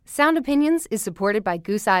Sound Opinions is supported by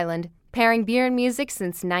Goose Island, pairing beer and music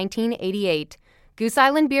since 1988. Goose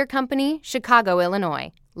Island Beer Company, Chicago,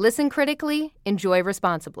 Illinois. Listen critically, enjoy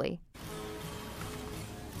responsibly.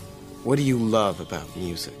 What do you love about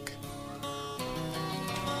music?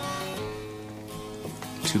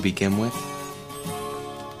 To begin with,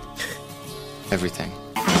 everything.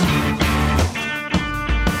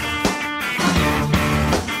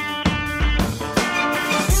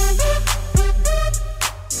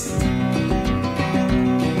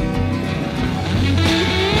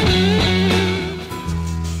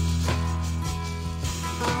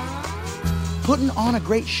 Putting on a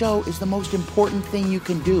great show is the most important thing you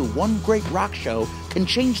can do. One great rock show can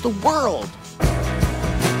change the world.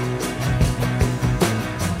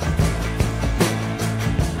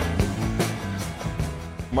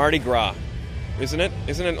 Mardi Gras, isn't it?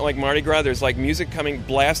 Isn't it like Mardi Gras? There's like music coming,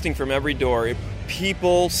 blasting from every door.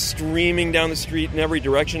 People streaming down the street in every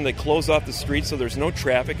direction. They close off the street so there's no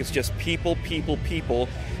traffic. It's just people, people, people.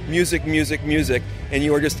 Music, music, music. And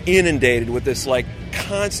you are just inundated with this like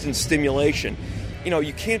constant stimulation. You know,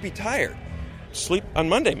 you can't be tired. Sleep on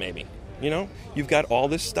Monday maybe. You know, you've got all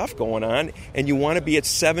this stuff going on and you want to be at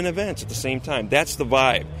 7 events at the same time. That's the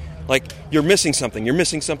vibe. Like, you're missing something.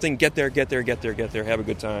 Get there, have a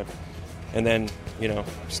good time. And then, you know,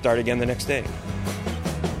 start again the next day.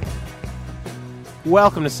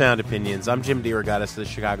 Welcome to Sound Opinions. I'm Jim DeRogatis of the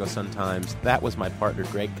Chicago Sun-Times. That was my partner,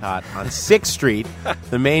 Greg Kot, on 6th Street,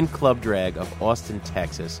 the main club drag of Austin,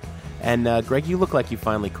 Texas. And, Greg, you look like you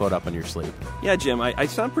finally caught up on your sleep. Yeah, Jim, I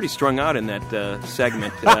sound pretty strung out in that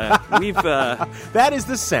segment. That is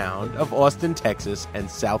the sound of Austin, Texas, and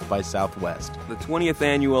South by Southwest. The 20th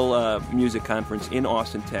annual music conference in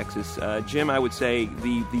Austin, Texas. Jim, I would say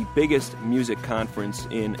the biggest music conference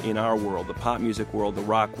in our world, the pop music world, the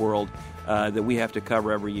rock world, that we have to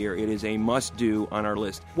cover every year. It is a must-do on our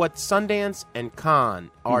list. What Sundance and Cannes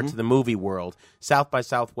are to the movie world, South by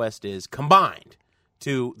Southwest is combined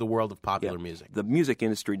to the world of popular music. The music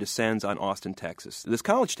industry descends on Austin, Texas. This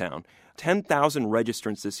college town, 10,000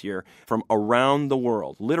 registrants this year from around the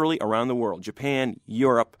world, literally around the world. Japan,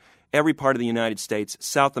 Europe, every part of the United States,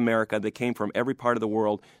 South America. They came from every part of the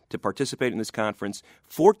world to participate in this conference.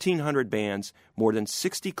 1,400 bands, more than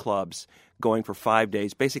 60 clubs, going for 5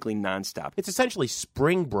 days, basically nonstop. It's essentially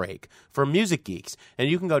spring break for music geeks, and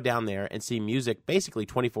you can go down there and see music basically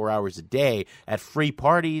 24 hours a day at free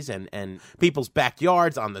parties and people's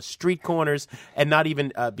backyards, on the street corners, and not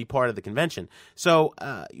even be part of the convention. So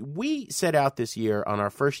we set out this year on our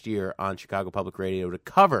first year on Chicago Public Radio to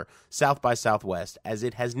cover South by Southwest as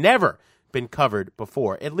it has never been covered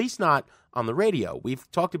before, at least not on the radio. We've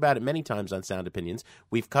talked about it many times on Sound Opinions.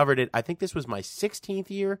 We've covered it, I think this was my 16th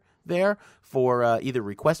year there for either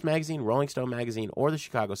Request Magazine, Rolling Stone Magazine, or the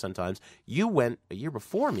Chicago Sun-Times. You went a year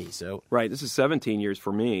before me, so... Right, this is 17 years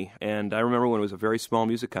for me, and I remember when it was a very small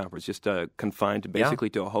music conference, just confined to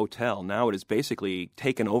basically to a hotel. Now it is basically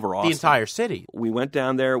taken over Austin. The entire city. We went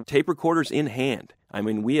down there, tape recorders in hand. I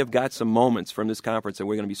mean, we have got some moments from this conference that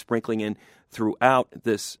we're going to be sprinkling in throughout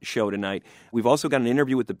this show tonight. We've also got an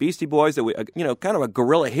interview with the Beastie Boys, that we, kind of a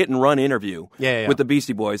guerrilla hit-and-run interview with the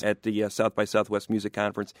Beastie Boys at the South by Southwest Music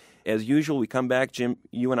Conference. As usual, we come back, Jim,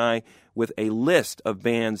 you and I, with a list of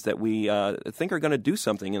bands that we think are going to do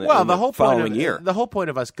something in the following year. The whole point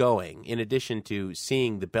of us going, in addition to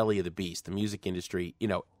seeing the belly of the beast, the music industry,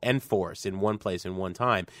 en force in one place in one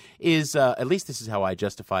time, is, at least this is how I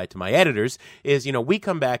justify it to my editors, is, we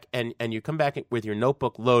come back and you come back with your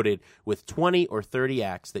notebook loaded with 20 or 30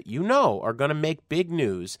 acts that are going to make big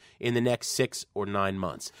news in the next 6 or 9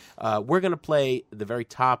 months. We're going to play the very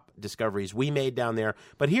top discoveries we made down there,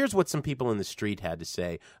 but here's what some people in the street had to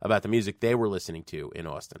say about the music they were listening to in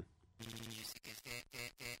Austin.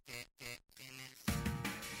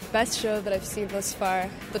 Best show that I've seen thus far,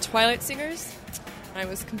 the Twilight Singers. I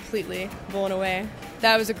was completely blown away.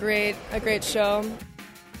 That was a great show.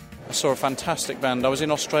 I saw a fantastic band. I was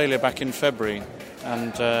in Australia back in February,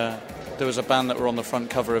 and there was a band that were on the front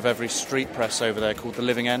cover of every street press over there called The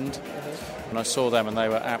Living End. And I saw them, and they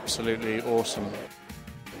were absolutely awesome.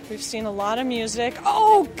 We've seen a lot of music.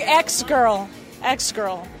 Oh, X-Girl.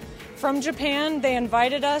 From Japan, they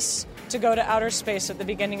invited us to go to outer space at the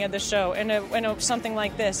beginning of the show, and something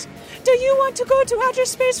like this. Do you want to go to outer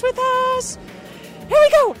space with us? Here we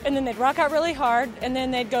go! And then they'd rock out really hard, and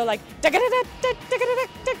then they'd go like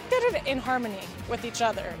in harmony with each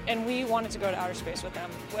other. And we wanted to go to outer space with them.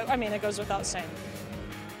 I mean, it goes without saying.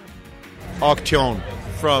 Aktyon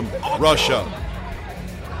from Russia.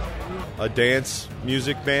 A dance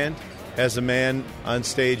music band. has a man on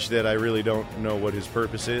stage that I really don't know what his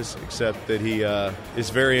purpose is, except that he is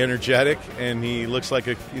very energetic, and he looks like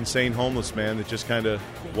an insane homeless man that just kind of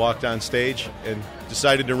walked on stage and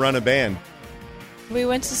decided to run a band. We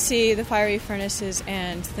went to see the Fiery Furnaces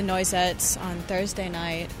and the Noisettes on Thursday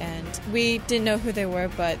night, and we didn't know who they were,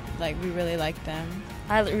 but we really liked them.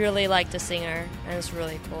 I really liked the singer, and it was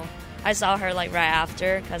really cool. I saw her right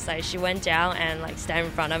after because she went down and stand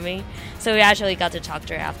in front of me, so we actually got to talk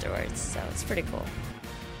to her afterwards. So it's pretty cool.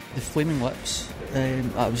 The Flaming Lips,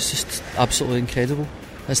 that was just absolutely incredible.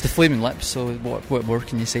 It's the Flaming Lips, so what more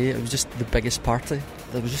can you say? It was just the biggest party.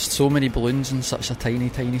 There was just so many balloons in such a tiny,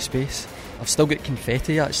 tiny space. I've still got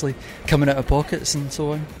confetti actually coming out of pockets and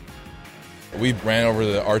so on. We ran over to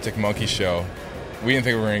the Arctic Monkey show. We didn't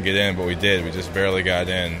think we were going to get in, but we did. We just barely got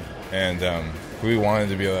in, and we wanted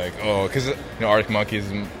to be because Arctic Monkey is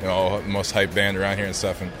the most hyped band around here and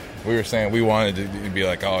stuff, and we were saying we wanted to be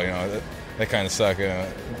that kind of sucked.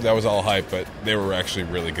 That was all hype, but they were actually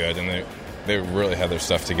really good, and they really had their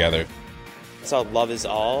stuff together. I saw Love Is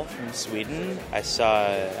All from Sweden. I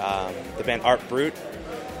saw the band Art Brut.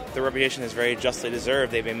 Their reputation is very justly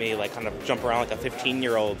deserved. They made me kind of jump around like a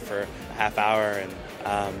 15-year-old for a half hour. And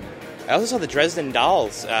I also saw the Dresden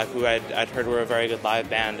Dolls, who I'd heard were a very good live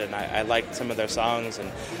band, and I liked some of their songs.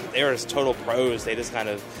 And they were just total pros. They just kind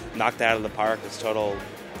of knocked it out of the park as total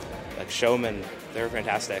showmen. They were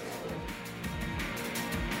fantastic.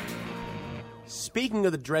 Speaking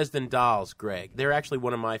of the Dresden Dolls, Greg, they're actually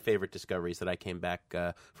one of my favorite discoveries that I came back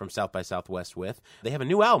from South by Southwest with. They have a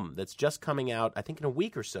new album that's just coming out, I think, in a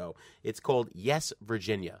week or so. It's called Yes,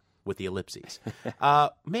 Virginia, with the ellipses.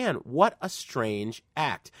 Man, what a strange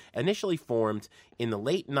act. Initially formed in the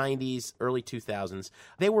late 90s, early 2000s.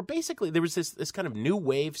 They were basically, there was this kind of new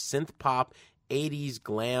wave synth pop, 80s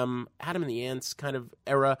glam, Adam and the Ants kind of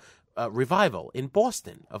era revival in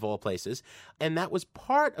Boston, of all places. And that was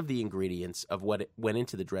part of the ingredients of what went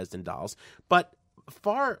into the Dresden Dolls. But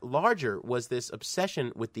far larger was this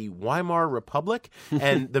obsession with the Weimar Republic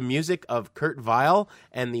and the music of Kurt Weill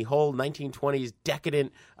and the whole 1920s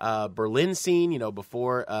decadent Berlin scene,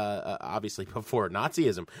 before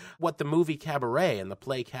Nazism. What the movie Cabaret and the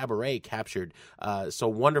play Cabaret captured so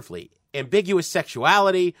wonderfully. Ambiguous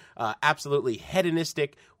sexuality, absolutely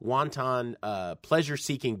hedonistic, wanton,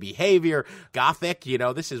 pleasure-seeking behavior, gothic.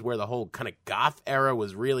 This is where the whole kind of goth era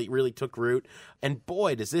was really took root. And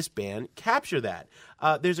boy, does this band capture that.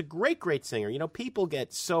 There's a great singer. People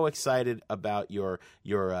get so excited about your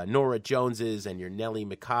Norah Joneses and your Nellie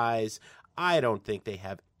McKays. I don't think they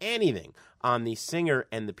have anything on the singer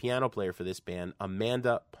and the piano player for this band,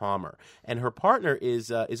 Amanda Palmer. And her partner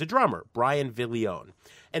is a drummer, Brian Villione.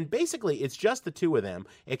 And basically, it's just the two of them,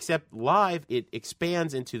 except live, it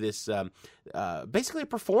expands into this basically a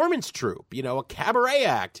performance troupe, a cabaret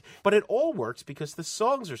act. But it all works because the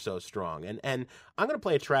songs are so strong. And I'm going to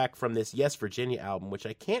play a track from this Yes, Virginia album, which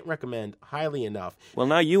I can't recommend highly enough. Well,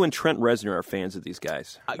 now you and Trent Reznor are fans of these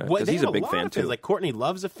guys. Because he's a big fan, too. Like Courtney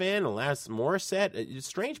Love's a fan, Alanis Morissette.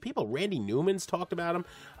 Strange people. Randy Newman's talked about him.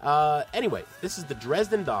 Anyway, this is the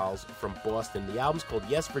Dresden Dolls from Boston. The album's called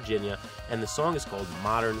Yes, Virginia, and the song is called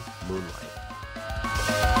Modern Moonlight.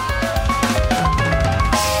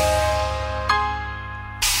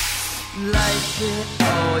 Like it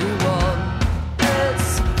all you want,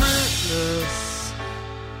 it's fruitless.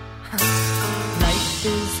 Life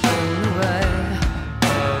is in the way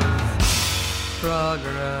of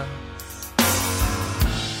progress.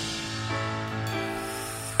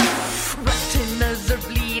 Retinas are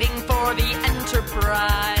bleeding for the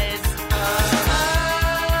enterprise.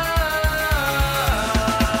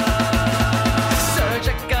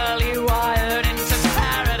 Surgically wired into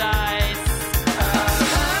paradise.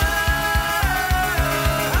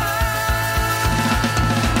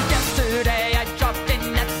 Yesterday I dropped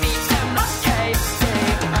in at the MKC.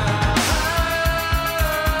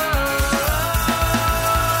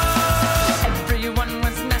 Everyone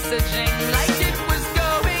was messaging like it was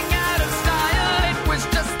going out of style. It was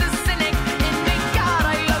just the cynic in me. God,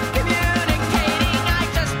 I love communicating. I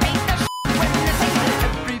just beat the witnessing.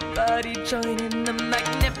 Everybody join in the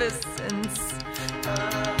magnificence.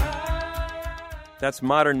 That's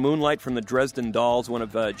Modern Moonlight from the Dresden Dolls, one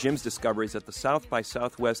of Jim's discoveries at the South by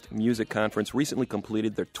Southwest Music Conference, recently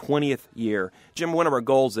completed their 20th year. Jim, one of our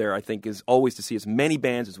goals there, I think, is always to see as many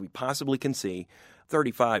bands as we possibly can see,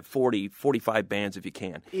 35, 40, 45 bands if you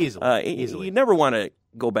can. Easily. You never want to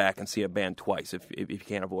go back and see a band twice if you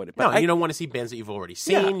can't avoid it. But you don't want to see bands that you've already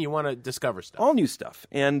seen. Yeah. You want to discover stuff. All new stuff.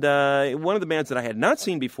 And one of the bands that I had not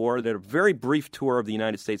seen before, they had a very brief tour of the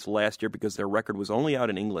United States last year because their record was only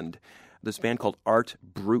out in England, this band called Art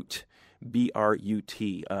Brut.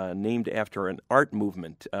 B-R-U-T, named after an art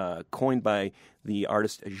movement coined by the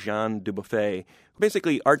artist Jean Dubuffet.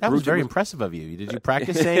 Basically, art. That was very impressive of you. Did you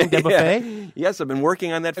practice saying Dubuffet? Yeah. Yes, I've been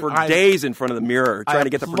working on that for days in front of the mirror, trying to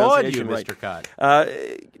get the pronunciation right. Mr. Cott.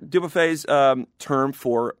 Dubuffet's term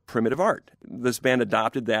for primitive art. This band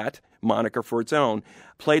adopted that moniker for its own,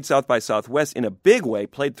 played South by Southwest in a big way,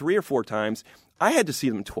 played 3 or 4 times. I had to see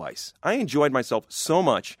them twice. I enjoyed myself so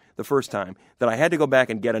much the first time that I had to go back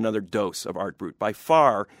and get another dose of Art Brut. By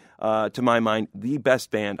far, to my mind, the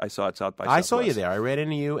best band I saw at South by Southwest. I saw you there. I ran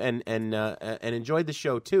into you and enjoyed the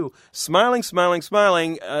show, too. Smiling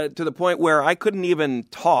to the point where I couldn't even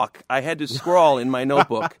talk. I had to scrawl in my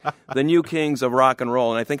notebook, The New Kings of Rock and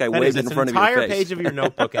Roll, and I think I waved it in front of your face. It's an entire page of your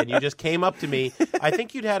notebook, and you just came up to me. I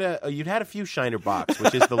think you'd had a few Shiner Box,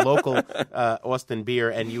 which is the local Austin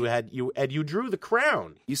beer, and you drew the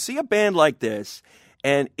crown. You see a band like this,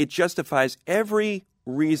 and it justifies every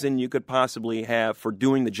reason you could possibly have for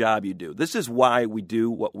doing the job you do. This is why we do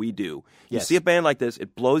what we do. You see a band like this,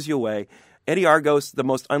 it blows you away. Eddie Argos, the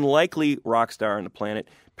most unlikely rock star on the planet,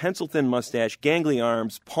 pencil-thin mustache, gangly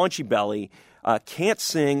arms, paunchy belly, can't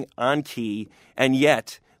sing on key, and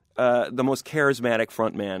yet the most charismatic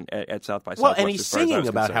frontman at South by Southwest. Well, and he's singing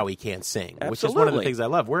about how he can't sing, which is one of the things I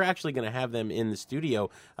love. We're actually going to have them in the studio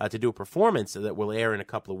to do a performance that will air in a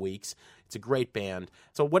couple of weeks. It's a great band.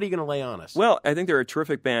 So what are you going to lay on us? Well, I think they're a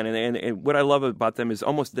terrific band, and what I love about them is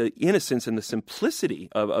almost the innocence and the simplicity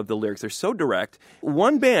of the lyrics. They're so direct.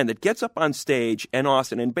 One band that gets up on stage in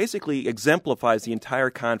Austin and basically exemplifies the entire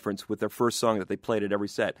conference with their first song that they played at every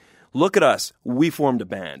set. Look at us. We formed a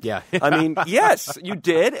band. Yeah. I mean, yes, you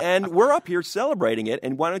did, and we're up here celebrating it,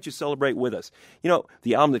 and why don't you celebrate with us? You know,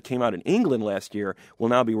 the album that came out in England last year will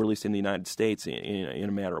now be released in the United States in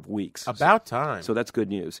a matter of weeks. About time. So that's good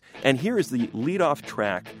news. And here is the lead-off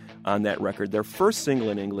track on that record, their first single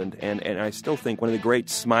in England, and I still think one of the great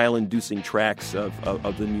smile-inducing tracks of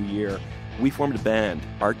the new year. We formed a band,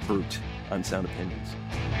 Art Brut, on Sound Opinions.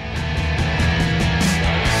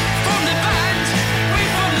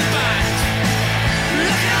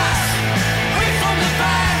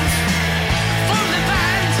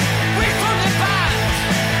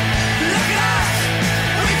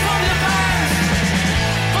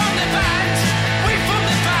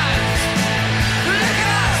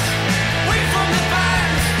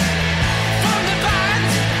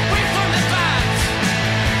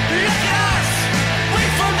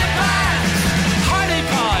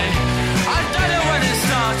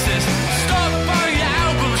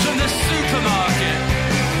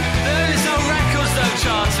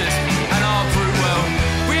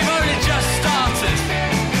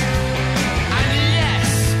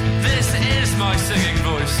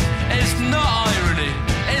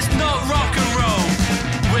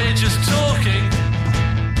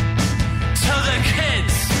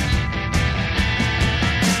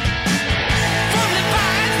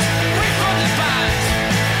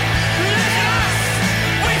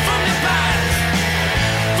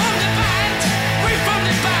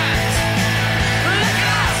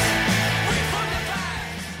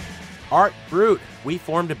 Art Brut, We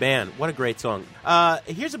Formed a Band. What a great song.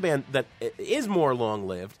 Here's a band that is more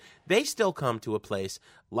long-lived. They still come to a place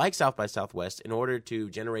like South by Southwest in order to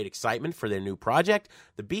generate excitement for their new project.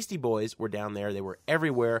 The Beastie Boys were down there. They were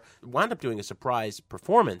everywhere. Wound up doing a surprise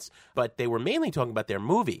performance, but they were mainly talking about their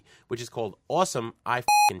movie, which is called Awesome, I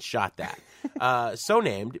F***ing Shot That. So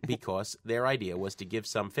named because their idea was to give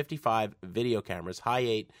some 55 video cameras,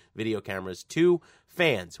 high-8 video cameras, to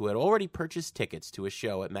fans who had already purchased tickets to a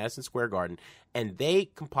show at Madison Square Garden, and they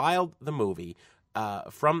compiled the movie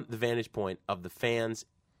from the vantage point of the fans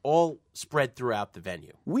all spread throughout the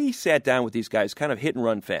venue. We sat down with these guys kind of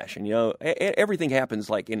hit-and-run fashion. You know, everything happens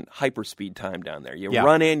like in hyperspeed time down there. You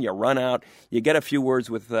run in, you run out, you get a few words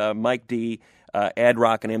with Mike D, Ad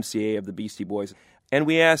Rock, and MCA of the Beastie Boys. And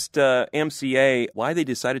we asked MCA why they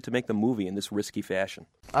decided to make the movie in this risky fashion.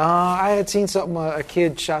 I had seen something, a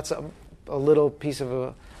kid shot something, a little piece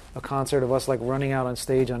of a concert of us like running out on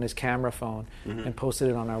stage on his camera phone and posted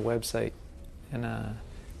it on our website. And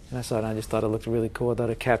I saw it and I just thought it looked really cool. I thought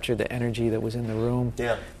it captured the energy that was in the room.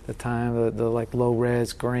 Yeah. The time, the like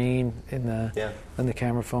low-res green in the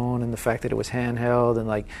camera phone, and the fact that it was handheld, and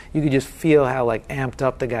like you could just feel how like amped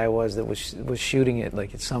up the guy was that was shooting it.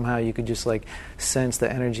 Like somehow you could just like sense the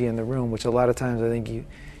energy in the room, which a lot of times I think you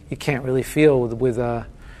can't really feel with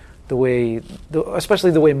the way,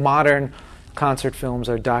 especially the way modern concert films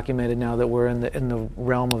are documented now that we're in the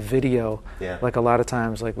realm of video. Yeah. Like a lot of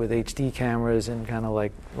times, like with HD cameras and kind of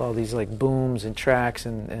like all these like booms and tracks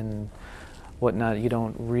and whatnot, you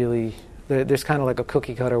don't really. there's kind of like a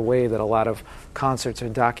cookie cutter way that a lot of concerts are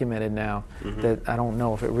documented now. That I don't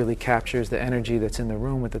know if it really captures the energy that's in the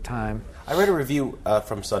room at the time. I read a review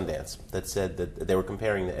from Sundance that said that they were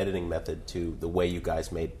comparing the editing method to the way you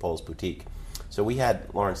guys made Paul's Boutique. So we had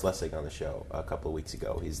Lawrence Lessig on the show a couple of weeks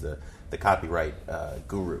ago. He's the copyright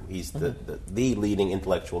guru. He's the leading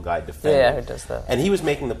intellectual guide defender. Yeah, who does that? And he was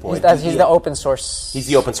making the point. He's the open source. He's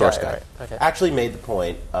the open source guy. Right. Okay. Actually made the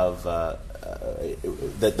point of that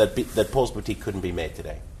Paul's Boutique couldn't be made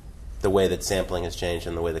today. The way that sampling has changed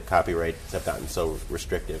and the way that copyrights have gotten so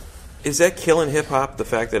restrictive. Is that killing hip hop? The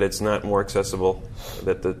fact that it's not more accessible,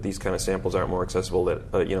 that these kind of samples aren't more accessible.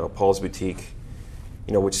 That Paul's Boutique,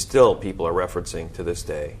 which still people are referencing to this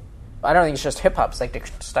day. I don't think it's just hip hop. It's like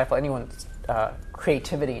to stifle anyone's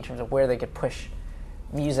creativity in terms of where they could push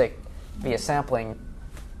music via sampling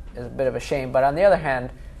is a bit of a shame. But on the other hand,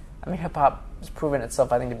 I mean, hip hop has proven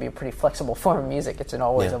itself, I think, to be a pretty flexible form of music. It's an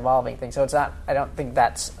always evolving thing. So it's not. I don't think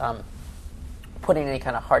that's putting any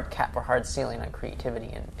kind of hard cap or hard ceiling on creativity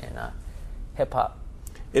in hip hop.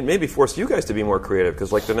 It maybe forced you guys to be more creative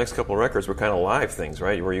because, like, the next couple of records were kind of live things,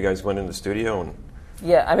 right? Where you guys went in the studio and.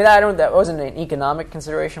 Yeah, I mean, that wasn't an economic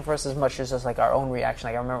consideration for us as much as just like our own reaction.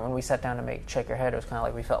 Like I remember when we sat down to make Check Your Head, it was kind of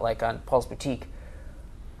like we felt like on Paul's Boutique,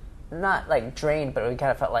 not like drained, but we kind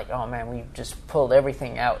of felt like, oh man, we just pulled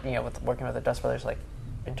everything out, with working with the Dust Brothers, like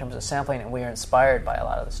in terms of sampling, and we were inspired by a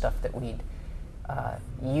lot of the stuff that we'd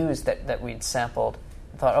used, that we'd sampled,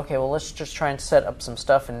 and thought, okay, well, let's just try and set up some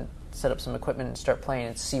stuff and set up some equipment and start playing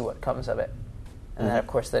and see what comes of it. And then, of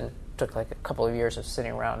course, then took like a couple of years of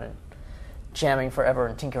sitting around and jamming forever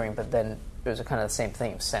and tinkering, but then it was a kind of the same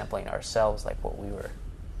thing, sampling ourselves, like what we were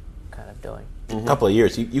kind of doing. A couple of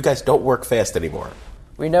years. You guys don't work fast anymore.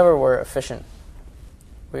 We never were efficient.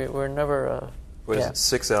 We were never... What is it,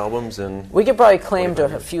 6 albums? And we could probably claim to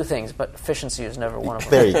a few things, but efficiency is never one of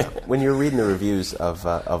them. There you go. When you're reading the reviews of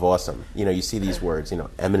Awesome, you see these words,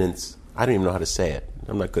 eminence, I don't even know how to say it.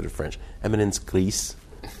 I'm not good at French. Eminence grise,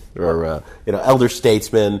 or, elder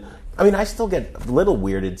statesman. I mean, I still get a little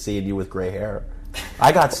weirded seeing you with gray hair.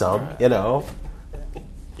 I got some, You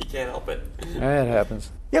can't help it. It happens.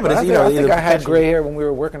 Yeah, but I think I had gray hair when we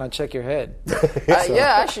were working on Check Your Head.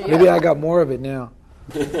 Actually, maybe I got more of it now.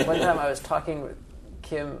 One time I was talking with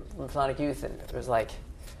Kim from Sonic Youth, and it was like,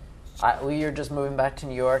 we were just moving back to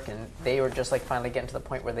New York, and they were just like finally getting to the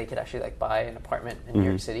point where they could actually like buy an apartment in New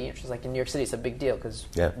York City. And she's like, in New York City, it's a big deal because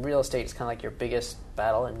real estate is kind of like your biggest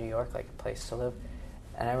battle in New York, like a place to live.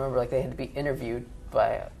 And I remember like they had to be interviewed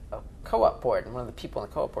by a co-op board, and one of the people in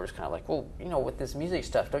the co-op board was kind of like, well, with this music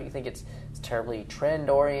stuff, don't you think it's terribly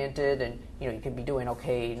trend-oriented, and you could be doing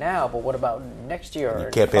okay now, but what about next year or 5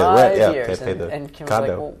 years? Can't pay the and Kim condo. was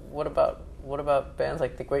like, well, what about bands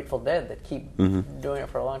like the Grateful Dead that keep doing it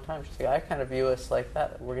for a long time? She's like, I kind of view us like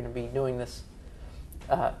that. We're going to be doing this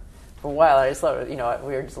for a while. I just thought, we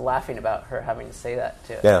were just laughing about her having to say that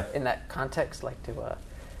in that context, like to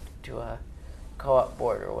a co-op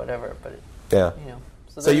board or whatever. But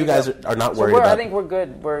So you guys are not worried about. I think we're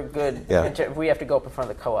good. We're good. Yeah. We have to go up in front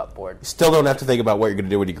of the co-op board. You still don't have to think about what you're going to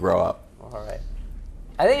do when you grow up. All right.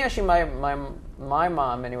 I think actually my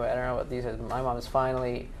mom, anyway, I don't know what these are. My mom has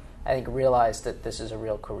finally, I think, realized that this is a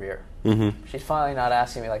real career. She's finally not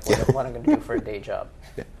asking me like what I'm going to do for a day job.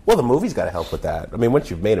 Well, the movie's got to help with that. I mean, once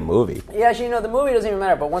you've made a movie. Yeah, actually, the movie doesn't even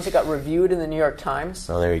matter. But once it got reviewed in the New York Times,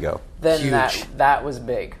 oh, there you go. Then that was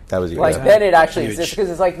big. That was like then it actually exists because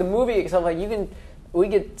it's like the movie itself. Like we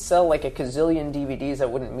could sell like a gazillion DVDs that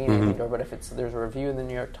wouldn't mean anything, but if there's a review in the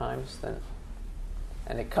New York Times,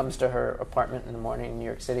 and it comes to her apartment in the morning in New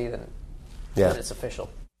York City, then it's official.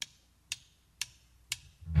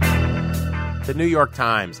 The New York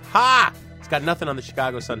Times. Ha! It's got nothing on the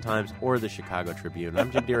Chicago Sun-Times or the Chicago Tribune.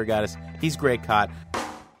 I'm Jim DeRogatis. He's Greg Kot.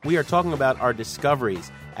 We are talking about our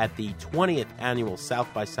discoveries at the 20th Annual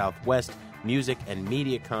South by Southwest Music and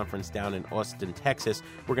Media Conference down in Austin, Texas.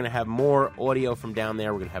 We're going to have more audio from down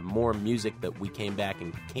there. We're going to have more music that we came back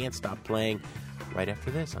and can't stop playing right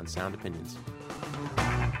after this on Sound Opinions.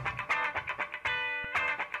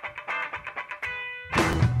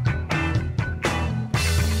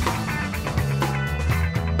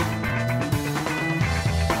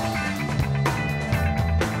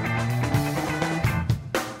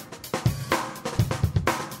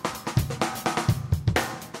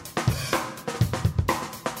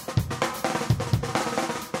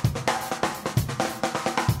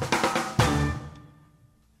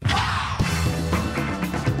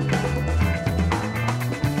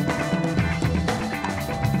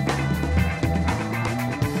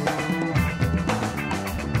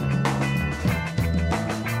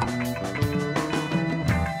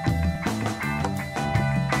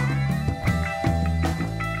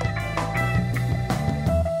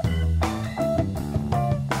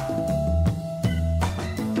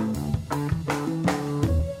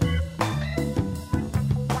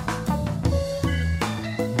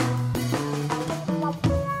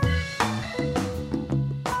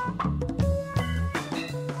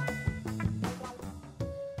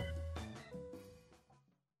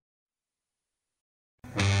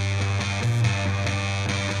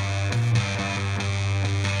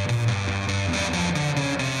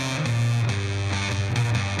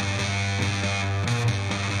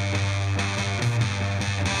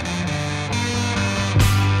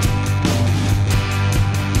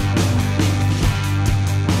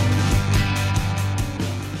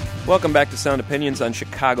 Welcome back to Sound Opinions on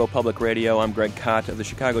Chicago Public Radio. I'm Greg Kot of the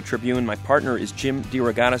Chicago Tribune. My partner is Jim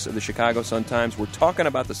DeRogatis of the Chicago Sun-Times. We're talking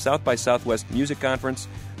about the South by Southwest Music Conference,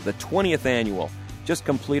 the 20th annual, just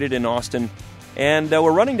completed in Austin. And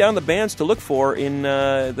we're running down the bands to look for in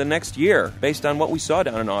the next year based on what we saw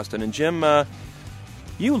down in Austin. And Jim,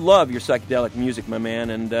 you love your psychedelic music, my man,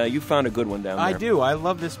 and you found a good one down there. I do. I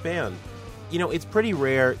love this band. You know, it's pretty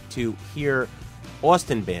rare to hear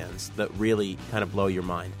Austin bands that really kind of blow your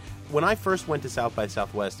mind. When I first went to South by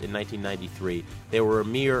Southwest in 1993, there were a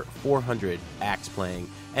mere 400 acts playing,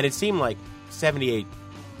 and it seemed like 78,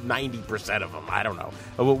 90% of them, I don't know,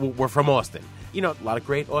 were from Austin. You know, a lot of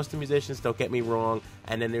great Austin musicians, don't get me wrong,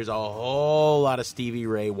 and then there's a whole lot of Stevie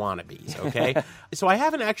Ray wannabes, okay? So I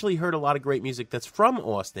haven't actually heard a lot of great music that's from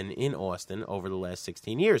Austin, in Austin, over the last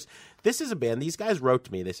 16 years. This is a band, these guys wrote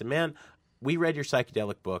to me, they said, man, we read your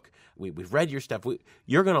psychedelic book. We've read your stuff.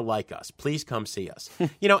 You're going to like us. Please come see us.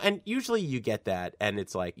 You know, and usually you get that, and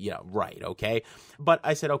it's like, yeah, right, okay. But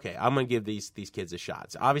I said, okay, I'm going to give these kids a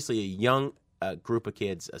shot. So obviously a young group of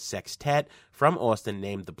kids, a sextet from Austin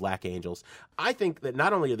named the Black Angels. I think that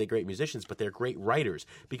not only are they great musicians, but they're great writers,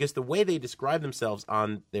 because the way they describe themselves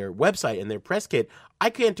on their website and their press kit, I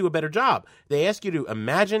can't do a better job. They ask you to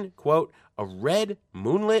imagine, quote, a red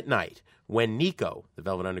moonlit night when Nico, the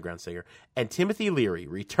Velvet Underground singer, and Timothy Leary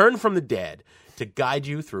return from the dead to guide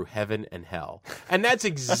you through heaven and hell. And that's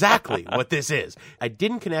exactly what this is. I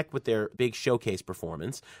didn't connect with their big showcase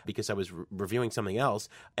performance because I was reviewing something else,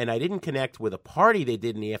 and I didn't connect with a party they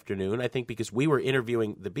did in the afternoon, I think because we were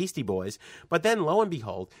interviewing the Beastie Boys. But then, lo and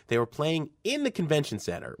behold, they were playing in the convention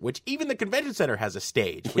center, which even the convention center has a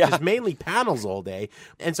stage, which is mainly panels all day.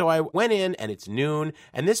 And so I went in, and it's noon,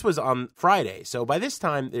 and this was on Friday. So by this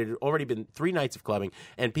time, there had already been 3 nights of clubbing,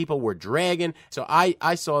 and people were dragging. So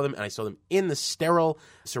I saw them, and I saw them in the sterile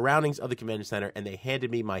surroundings of the convention center, and they handed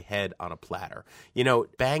me my head on a platter. You know,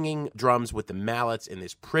 banging drums with the mallets in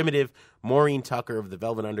this primitive Maureen Tucker of the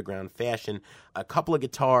Velvet Underground fashion, a couple of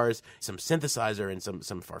guitars, some synthesizer, and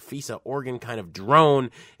some Farfisa organ kind of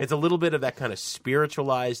drone. It's a little bit of that kind of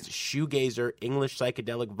spiritualized shoegazer English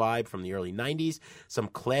psychedelic vibe from the early 90s, some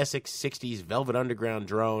classic 60s Velvet Underground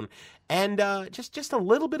drone, and just a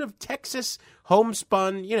little bit of Texas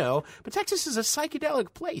homespun, you know. But Texas is a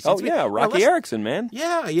psychedelic place. Oh, yeah, Rocky Erickson, man.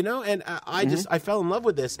 Yeah, you know, and I fell in love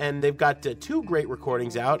with this, and they've got 2 great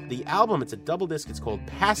recordings out. The album, it's a double disc, it's called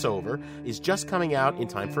Passover, is just coming out in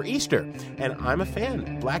time for Easter, and I'm a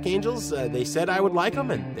fan. Black Angels, they said I would like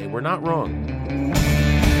them, and they were not wrong.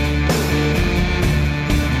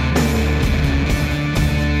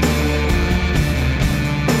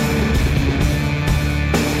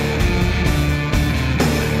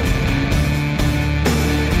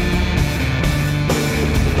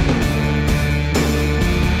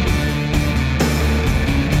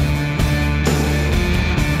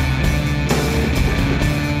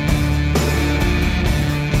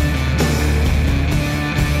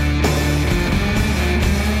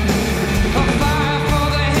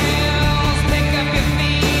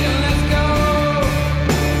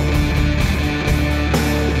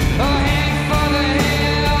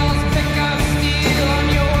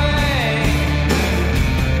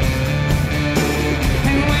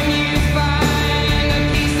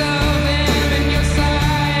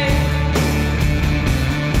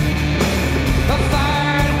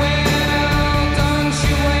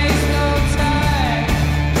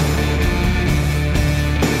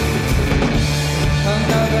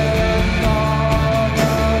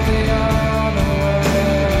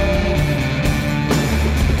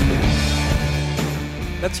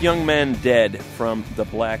 Young Men Dead from the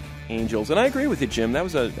Black Angels. And I agree with you, Jim. That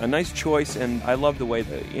was a nice choice, and I love the way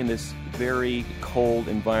that in this very cold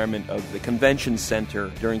environment of the convention center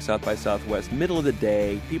during South by Southwest, middle of the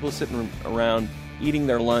day, people sitting around eating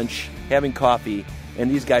their lunch, having coffee, and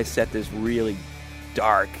these guys set this really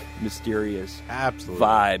dark, mysterious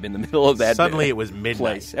vibe in the middle of that. Suddenly it was midnight.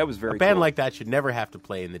 Place. That was very A band cool. like that should never have to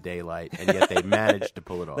play in the daylight, and yet they managed to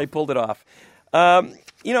pull it off. They pulled it off.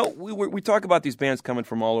 You know, we talk about these bands coming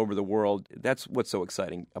from all over the world. That's what's so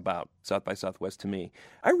exciting about South by Southwest to me.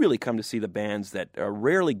 I really come to see the bands that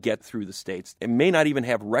rarely get through the States and may not even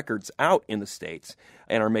have records out in the States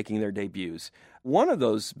and are making their debuts. One of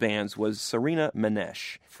those bands was Serena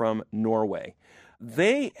Manesh from Norway.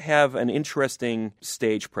 They have an interesting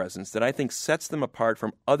stage presence that I think sets them apart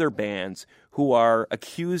from other bands who are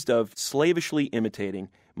accused of slavishly imitating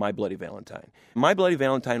My Bloody Valentine. My Bloody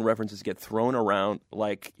Valentine references get thrown around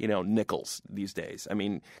like, you know, nickels these days. I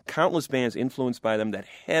mean, countless bands influenced by them, that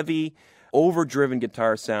heavy, overdriven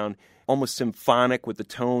guitar sound, almost symphonic with the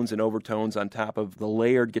tones and overtones on top of the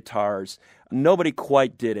layered guitars. Nobody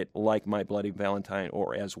quite did it like My Bloody Valentine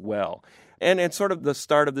or as well. And it's sort of the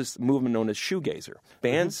start of this movement known as shoegazer.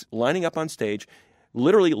 Bands lining up on stage,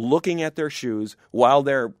 literally looking at their shoes while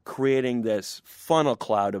they're creating this funnel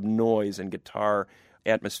cloud of noise and guitar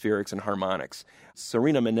atmospherics and harmonics.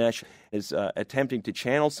 Serena Manesh is attempting to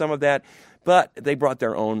channel some of that, but they brought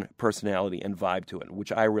their own personality and vibe to it,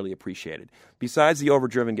 which I really appreciated. Besides the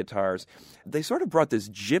overdriven guitars, they sort of brought this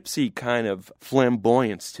gypsy kind of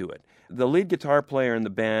flamboyance to it. The lead guitar player in the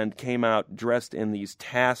band came out dressed in these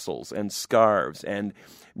tassels and scarves and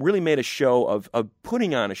really made a show of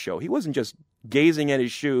putting on a show. He wasn't just gazing at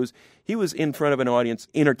his shoes. He was in front of an audience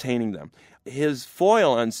entertaining them. His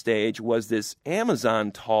foil on stage was this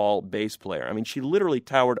Amazon-tall bass player. I mean, she literally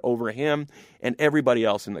towered over him and everybody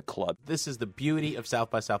else in the club. This is the beauty of South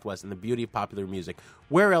by Southwest and the beauty of popular music.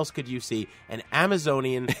 Where else could you see an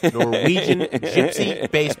Amazonian, Norwegian, gypsy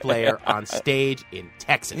bass player on stage in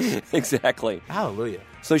Texas? Exactly. Hallelujah.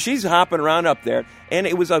 So she's hopping around up there, and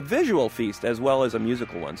it was a visual feast as well as a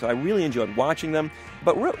musical one. So I really enjoyed watching them.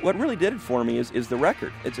 But what really did it for me is the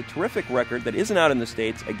record. It's a terrific record that isn't out in the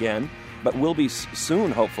States again, but will be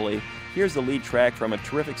soon, hopefully. Here's the lead track from a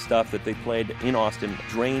terrific stuff that they played in Austin,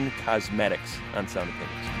 Drain Cosmetics, on Sound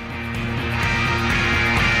Opinions.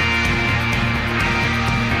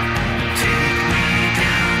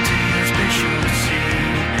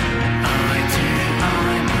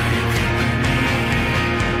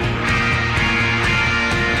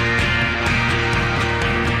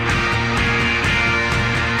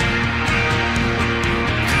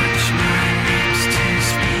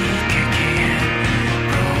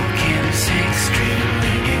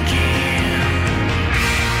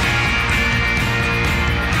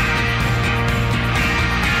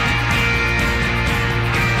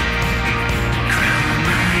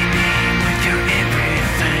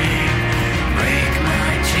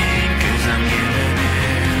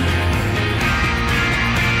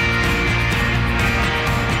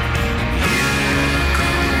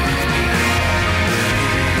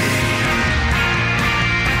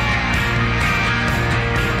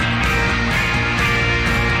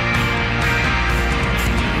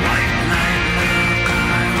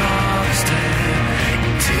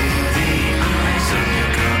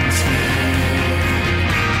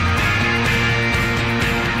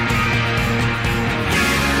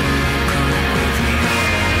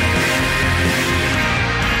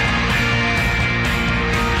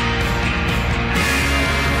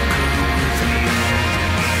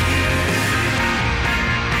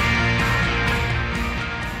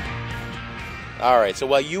 All right, so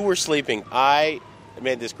while you were sleeping, I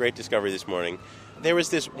made this great discovery this morning. There was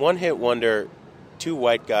this one-hit wonder, two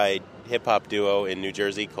white guy hip-hop duo in New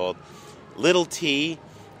Jersey called Little T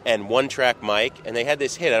and One Track Mike, and they had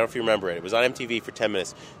this hit. I don't know if you remember it. It was on MTV for 10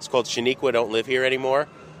 minutes. It's called Shaniqua Don't Live Here Anymore.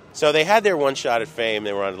 So they had their one shot at fame.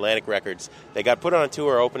 They were on Atlantic Records. They got put on a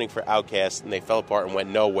tour opening for Outkast, and they fell apart and went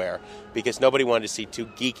nowhere because nobody wanted to see two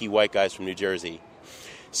geeky white guys from New Jersey.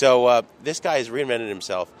 So this guy has reinvented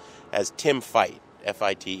himself as Tim Fight,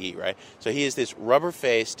 F-I-T-E, right? So he is this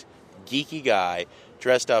rubber-faced, geeky guy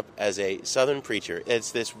dressed up as a Southern preacher.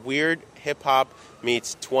 It's this weird hip-hop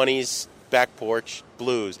meets 20s back porch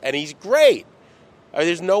blues, and he's great. I mean,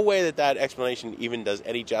 there's no way that explanation even does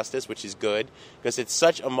any justice, which is good, because it's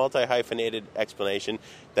such a multi-hyphenated explanation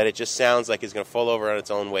that it just sounds like it's going to fall over on its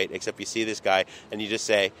own weight, except you see this guy, and you just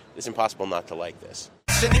say, it's impossible not to like this.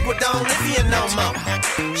 Shaniqua don't live here no more.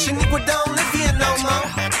 Shaniqua don't live here no more.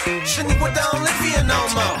 Shaniqua don't live here no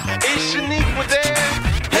more. Is Shaniqua there?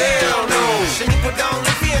 Hell no. Shaniqua don't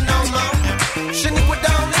live here no more. Shaniqua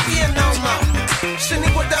don't live here no more.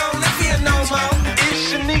 Shaniqua don't live here no more. Is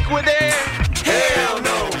Shaniqua there? Hell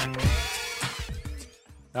no.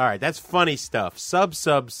 All right, that's funny stuff. Sub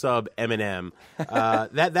Eminem.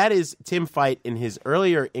 That is Tim Fight in his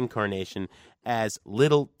earlier incarnation as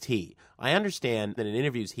Little T. I understand that in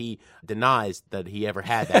interviews he denies that he ever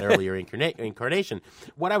had that earlier incarnation.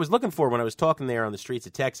 What I was looking for when I was talking there on the streets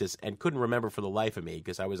of Texas and couldn't remember for the life of me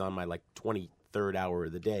because I was on my 23rd hour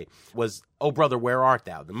of the day was Oh Brother, Where Art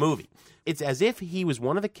Thou, the movie. It's as if he was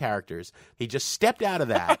one of the characters. He just stepped out of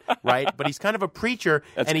that, right? But he's kind of a preacher,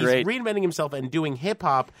 That's and he's great. reinventing himself and doing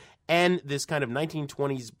hip-hop and this kind of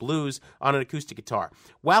 1920s blues on an acoustic guitar.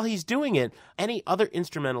 While he's doing it, any other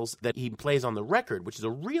instrumentals that he plays on the record, which is a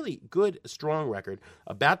really good, strong record,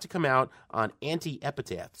 about to come out on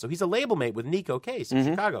Anti-Epitaph. So he's a label mate with Nico Case in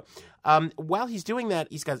Chicago. While he's doing that,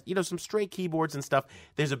 he's got some straight keyboards and stuff.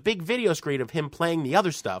 There's a big video screen of him playing the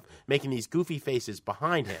other stuff, making these goofy faces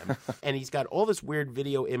behind him. And he's got all this weird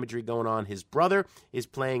video imagery going on. His brother is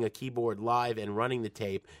playing a keyboard live and running the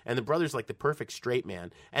tape, and the brother's like the perfect straight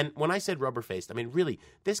man. And when I said rubber-faced, I mean, really,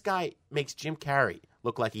 this guy makes Jim Carrey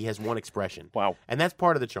look like he has one expression. Wow. And that's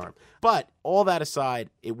part of the charm. But all that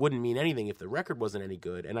aside, it wouldn't mean anything if the record wasn't any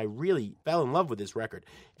good, and I really fell in love with this record.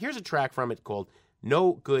 Here's a track from it called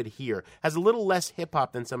No Good Here. Has a little less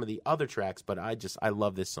hip-hop than some of the other tracks, but I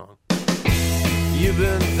love this song. You've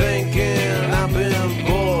been thinking, I've been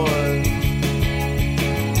bored,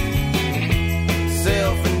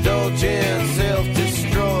 self-indulgent,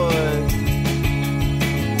 self-destroyed,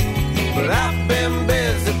 but I've been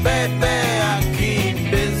busy, baby, I keep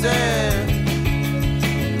busy,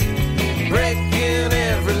 breaking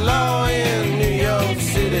every law in New York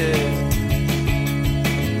City.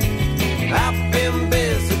 I've been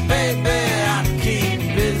busy, baby, I keep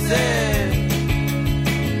busy,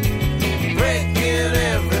 breaking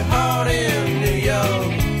every heart in New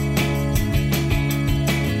York.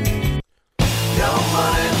 Your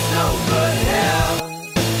money's no good here.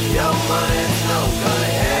 Your money's no good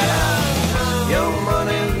here. Your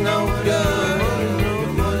money's no good.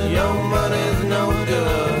 Your money's no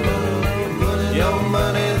good. Your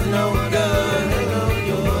money's no good.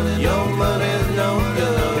 Your money's no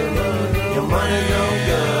good. Your money's no good. Your money's no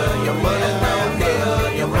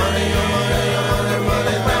good. Your money, your money, your money, money's no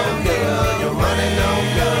good. Your money no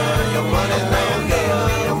good. Your money's no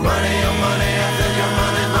good. Your money, I said your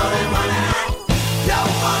money, money, money. Your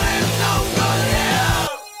money's no good here.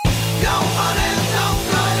 Your money's no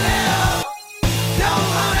good here. Your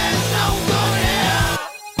money's no good here. Your money's no good.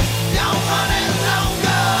 No good, no good, no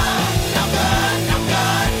good, no good, no good,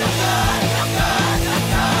 no good,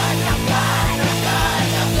 no good, no good,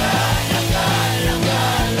 no good, no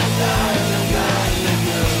good, no good, no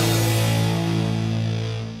good.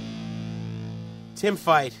 Tim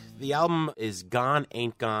Fight. The album is Gone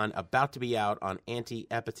Ain't Gone, about to be out on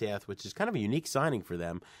Anti-Epitaph, which is kind of a unique signing for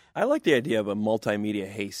them. I like the idea of a multimedia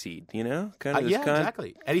hayseed, kind of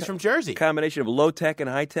exactly. And he's from Jersey. Combination of low-tech and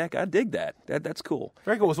high-tech. I dig that. That's cool.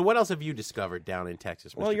 Very cool. So what else have you discovered down in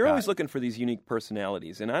Texas, Mr. Well, you're Guy? always looking for these unique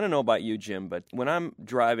personalities. And I don't know about you, Jim, but when I'm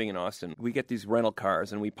driving in Austin, we get these rental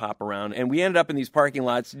cars and we pop around. And we ended up in these parking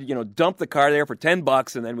lots, dump the car there for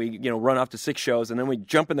 $10, and then we, run off to 6 shows. And then we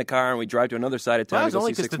jump in the car and we drive to another side of town to go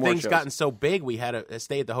see 6 more thing's shows. gotten so big, we had to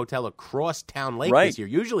stay at the hotel across Town Lake Right. this year.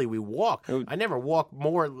 Usually we walk. I never walk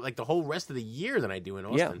more like the whole rest of the year than I do in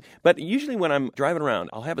Austin. Yeah, but usually when I'm driving around,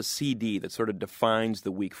 I'll have a CD that sort of defines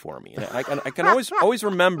the week for me. And I can always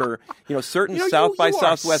remember, certain South by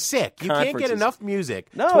Southwest sick. You can't get conferences. enough music.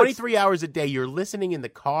 No, 23 hours a day, you're listening in the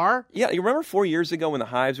car. Yeah, you remember 4 years ago when the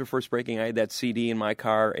Hives were first breaking? I had that CD in my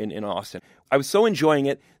car in Austin. I was so enjoying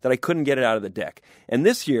it that I couldn't get it out of the deck. And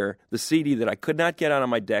this year, the CD that I could not get out of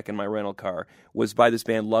my deck in my rental car was by this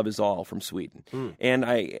band Love Is All from Sweden. And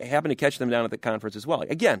I happened to catch them down at the conference as well.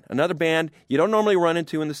 Again, another band you don't normally run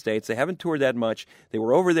into in the States. They haven't toured that much. They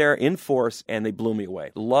were over there in force, and they blew me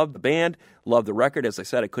away. Loved the band, loved the record. As I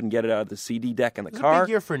said, I couldn't get it out of the CD deck in the car. It's a big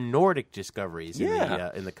year for Nordic discoveries in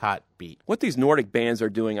the cot beat. What these Nordic bands are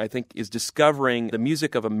doing, I think, is discovering the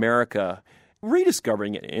music of America,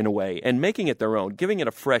 rediscovering it in a way and making it their own, giving it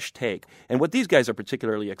a fresh take. And what these guys are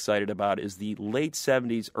particularly excited about is the late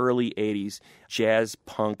 70s, early 80s jazz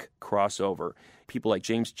punk crossover. People like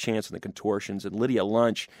James Chance and the Contortions and Lydia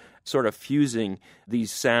Lunch sort of fusing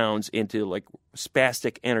these sounds into like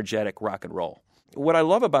spastic, energetic rock and roll. What I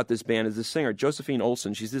love about this band is the singer, Josephine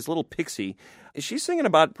Olsen. She's this little pixie. She's singing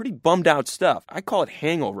about pretty bummed out stuff. I call it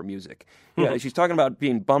hangover music. Yeah, she's talking about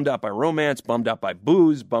being bummed out by romance, bummed out by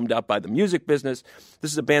booze, bummed out by the music business.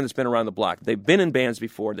 This is a band that's been around the block. They've been in bands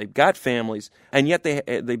before. They've got families, and yet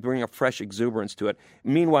they bring a fresh exuberance to it.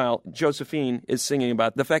 Meanwhile, Josephine is singing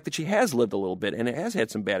about the fact that she has lived a little bit and has had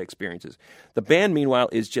some bad experiences. The band, meanwhile,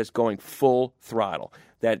 is just going full throttle.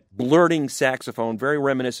 That blurting saxophone, very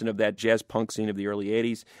reminiscent of that jazz punk scene of the early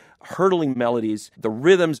 80s. Hurtling melodies. The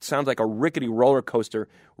rhythms sounds like a rickety roller coaster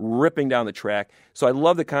ripping down the track. So I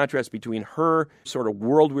love the contrast between her sort of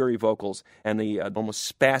world-weary vocals and the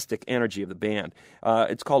almost spastic energy of the band.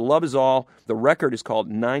 It's called Love Is All. The record is called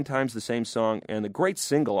 9 Times the Same Song, and the great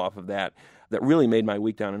single off of that really made my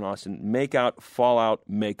week down in Austin, Make Out, Fall Out,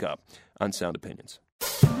 Make Up on Sound Opinions.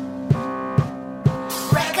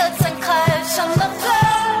 Records and clothes on the floor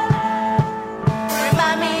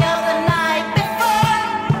remind me of the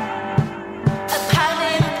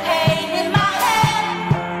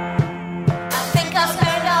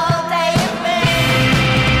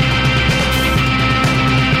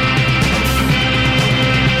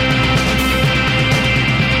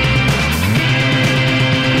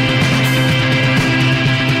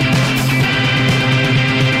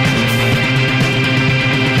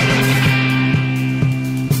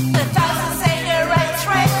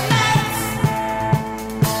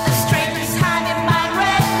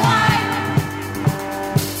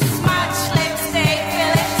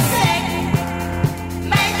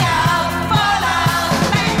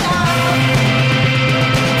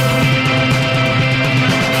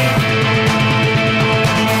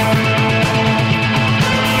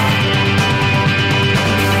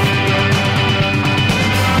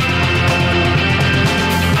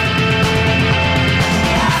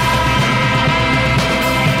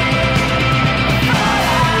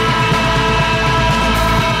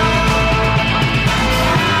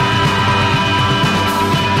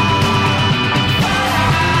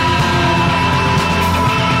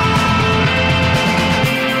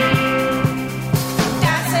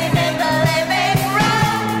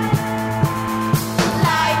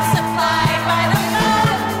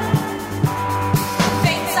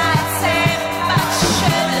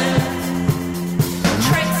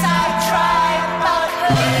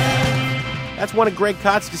one of Greg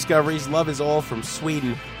Kott's discoveries, Love Is All from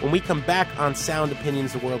Sweden. When we come back on Sound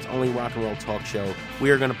Opinions, the world's only rock and roll talk show, we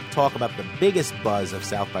are going to talk about the biggest buzz of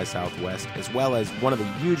South by Southwest, as well as one of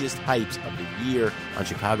the hugest hypes of the year on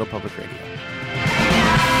Chicago Public Radio.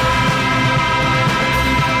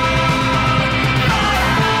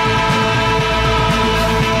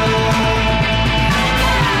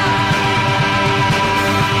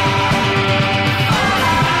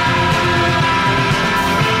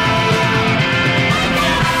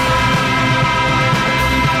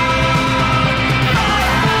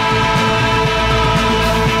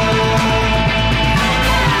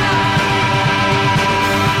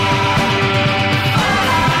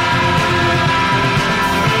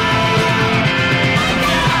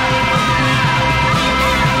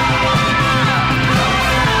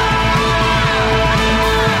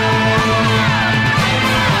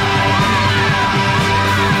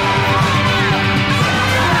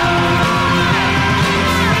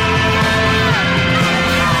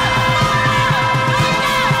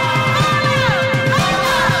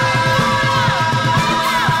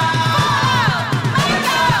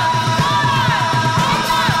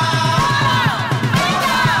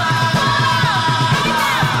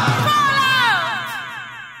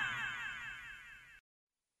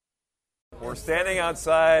 Standing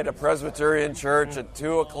outside a Presbyterian church at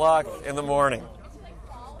 2 o'clock in the morning.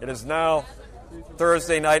 It is now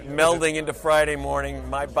Thursday night, melding into Friday morning.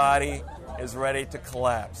 My body is ready to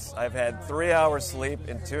collapse. I've had 3 hours sleep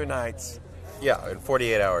in 2 nights. Yeah, in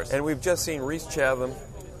 48 hours. And we've just seen Reese Chatham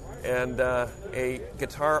and a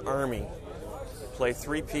guitar army play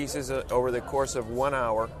 3 pieces over the course of 1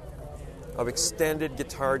 hour of extended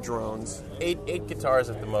guitar drones. Eight guitars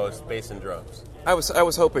at the most, bass and drums. I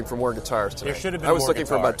was hoping for more guitars tonight. There should have been I was more looking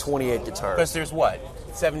guitars. for about 28 guitars. Because there's what?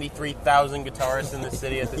 73,000 guitarists in the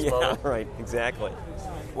city at this moment? Yeah, right, exactly.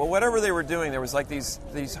 Well, whatever they were doing, there was like these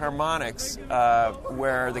harmonics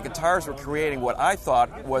where the guitars were creating what I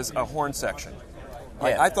thought was a horn section.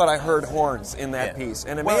 I thought I heard horns in that piece.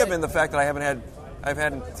 And it may have been the fact that I've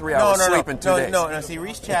had 3 hours sleep in 2 days. No, see,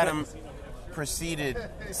 Reese Chatham preceded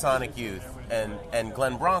Sonic Youth and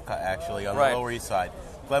Glenn Branca, actually, on the Lower East Side.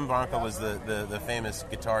 Glenn Branca was the famous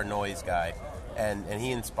guitar noise guy, and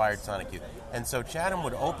he inspired Sonic Youth. And so Chatham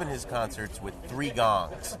would open his concerts with 3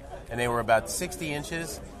 gongs, and they were about 60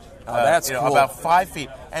 inches, that's cool. about 5 feet.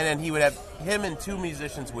 And then him and 2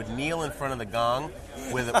 musicians would kneel in front of the gong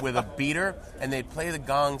with a beater, and they'd play the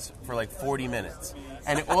gongs for like 40 minutes.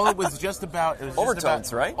 And it was just about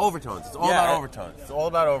overtones, right? Overtones. It's all about overtones. It's all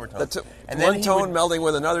about overtones. And one tone melding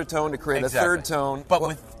with another tone to create a third tone, but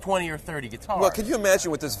with 20 or 30 guitars. Well, could you imagine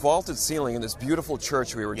with this vaulted ceiling in this beautiful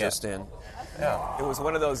church we were just in? Yeah. It was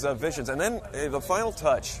one of those visions. And then the final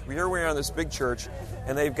touch. Here we are in this big church,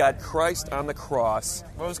 and they've got Christ on the cross.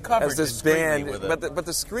 Well, it was covered as this band, with but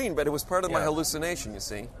the screen. But it was part of my hallucination. You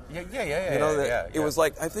see? Yeah. You know, it was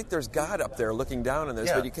like I think there's God up there looking down on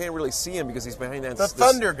this, but you can't really see him because he's behind that. The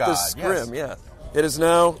thunder god. This scrim, yeah. It is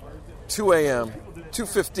now 2 a.m.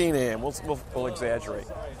 2:15 a.m. We'll exaggerate.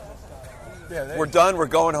 Yeah, we're done. We're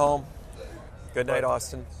going home. Good night,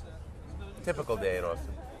 Austin. Typical day in Austin.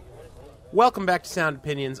 Welcome back to Sound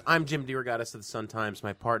Opinions. I'm Jim DeRogatis of the Sun-Times.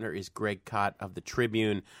 My partner is Greg Kott of the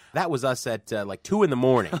Tribune. That was us at like 2 in the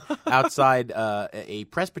morning outside a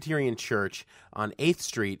Presbyterian church on 8th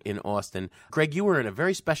Street in Austin. Greg, you were in a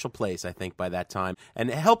very special place, I think, by that time, and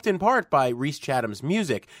helped in part by Reese Chatham's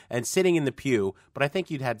music and sitting in the pew, but I think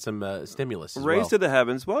you'd had some stimulus as Raised to the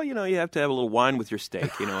heavens. Well, you know, you have to have a little wine with your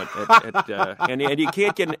steak, you know, and you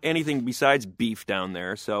can't get anything besides beef down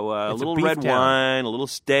there. So a little red wine, a little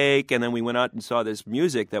steak, and then we went out and saw this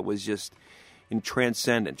music that was just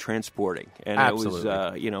transcendent, transporting. And Absolutely. It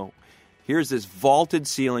was, you know, here's this vaulted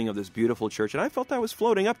ceiling of this beautiful church, and I felt I was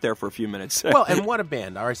floating up there for a few minutes. Well, and what a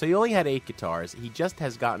band. All right, so he only had 8 guitars. He just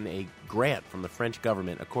has gotten a grant from the French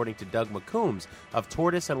government, according to Doug McCombs of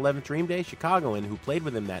Tortoise and 11th Dream Day, Chicagoan, who played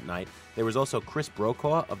with him that night. There was also Chris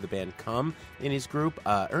Brokaw of the band Come in his group.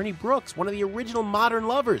 Ernie Brooks, one of the original Modern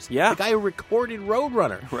Lovers. Yeah. The guy who recorded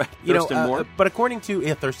Roadrunner. Right. Thurston Moore. But according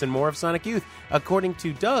to Thurston Moore of Sonic Youth, according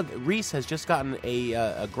to Doug, Reese has just gotten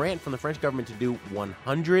a grant from the French government to do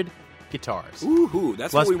 100 guitars. Ooh,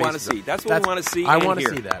 that's what we want to see. That's what we want to see. I want to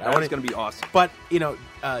see that. That's going to be awesome. But, you know,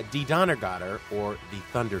 Die Donnergötter, or the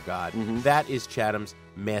Thunder God, that is Chatham's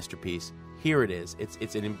masterpiece. Here it is.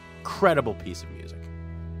 It's an incredible piece of music.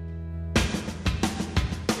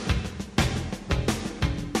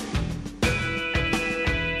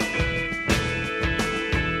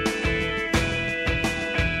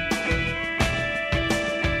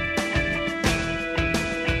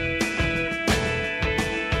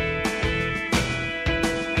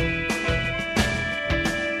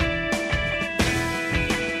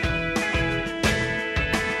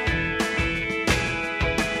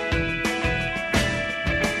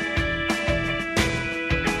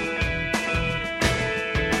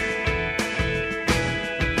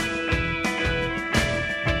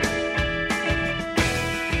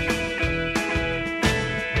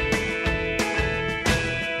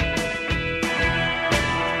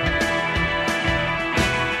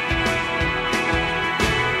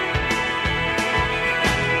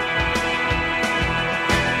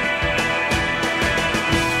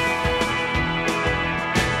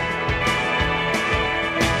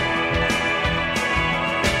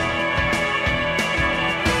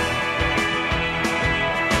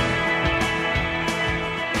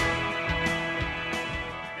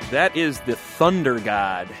 That is the Thunder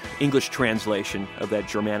God, English translation of that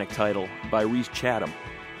Germanic title by Rhys Chatham.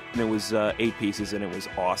 And it was 8 pieces, and it was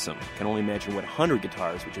awesome. Can only imagine what 100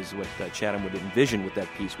 guitars, which is what Chatham would envision what that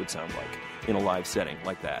piece would sound like in a live setting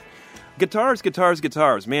like that. Guitars, guitars,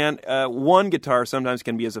 guitars. Man, one guitar sometimes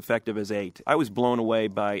can be as effective as 8. I was blown away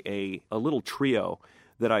by a little trio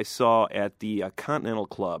that I saw at the Continental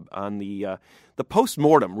Club on the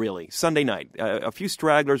post-mortem, really, Sunday night. A few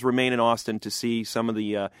stragglers remain in Austin to see some of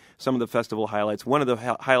the festival highlights. One of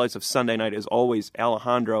the highlights of Sunday night is always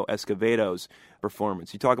Alejandro Escovedo's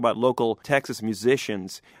performance. You talk about local Texas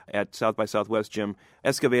musicians at South by Southwest, Jim.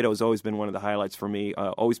 Escovedo has always been one of the highlights for me,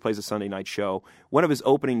 always plays a Sunday night show. One of his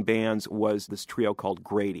opening bands was this trio called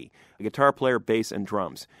Grady, a guitar player, bass, and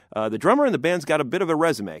drums. The drummer in the band's got a bit of a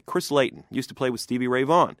resume. Chris Layton used to play with Stevie Ray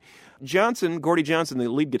Vaughan. Gordy Johnson, the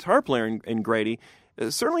lead guitar player in Grady,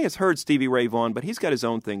 certainly has heard Stevie Ray Vaughan, but he's got his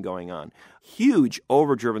own thing going on. Huge,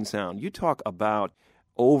 overdriven sound. You talk about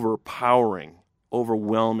overpowering,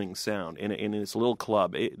 overwhelming sound in this little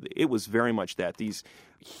club. It was very much that. These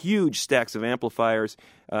huge stacks of amplifiers.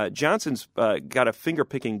 Johnson's got a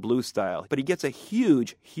finger-picking blues style, but he gets a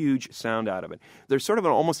huge, huge sound out of it. There's sort of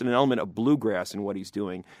almost an element of bluegrass in what he's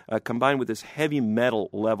doing, combined with this heavy metal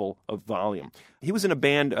level of volume. He was in a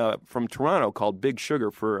band from Toronto called Big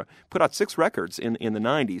Sugar put out 6 records in the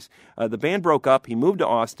 90s. The band broke up. He moved to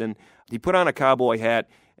Austin. He put on a cowboy hat.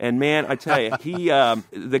 And man, I tell you,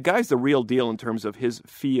 the guy's the real deal in terms of his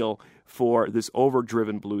feel for this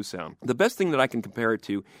overdriven blues sound. The best thing that I can compare it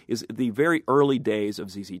to is the very early days of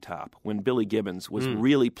ZZ Top, when Billy Gibbons was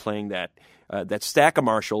really playing that stack of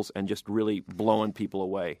Marshalls and just really blowing people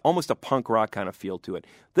away. Almost a punk rock kind of feel to it.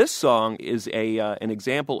 This song is an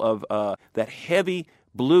example of that heavy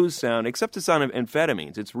blues sound, except it's on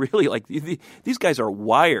amphetamines. It's really like these guys are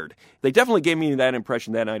wired. They definitely gave me that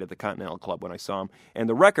impression that night at the Continental Club when I saw them. And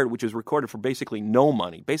the record, which was recorded for basically no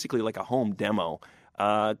money, basically like a home demo,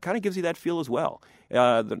 kind of gives you that feel as well.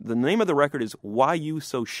 The name of the record is Why You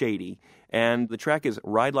So Shady, and the track is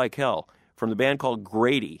Ride Like Hell from the band called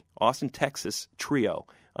Grady, Austin, Texas trio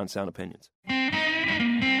on Sound Opinions.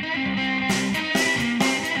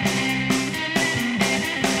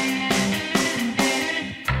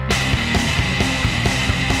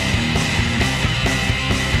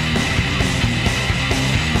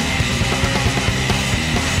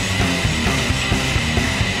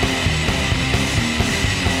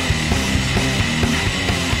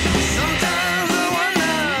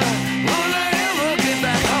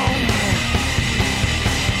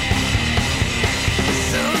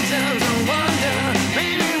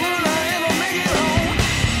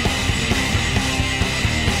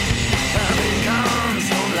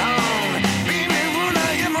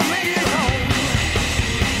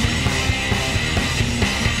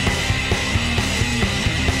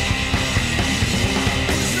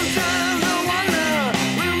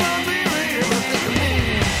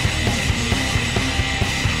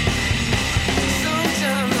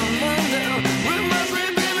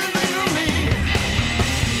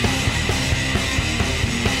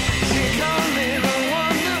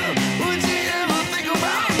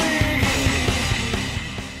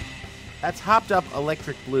 That's Hopped Up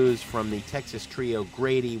Electric Blues from the Texas trio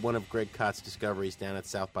Grady, one of Greg Kott's discoveries down at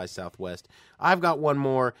South by Southwest. I've got one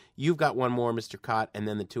more, you've got one more, Mr. Kott, and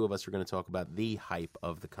then the two of us are going to talk about the hype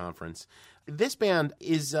of the conference. This band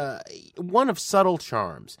is one of subtle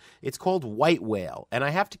charms. It's called White Whale, and I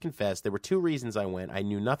have to confess, there were 2 reasons I went. I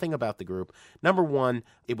knew nothing about the group. Number one,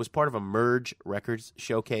 it was part of a Merge Records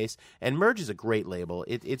showcase, and Merge is a great label.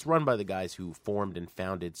 It's run by the guys who formed and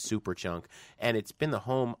founded Superchunk, and it's been the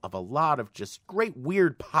home of a lot of just great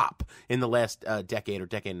weird pop in the last decade or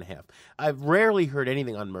decade and a half. I've rarely heard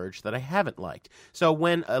anything on Merge that I haven't liked. So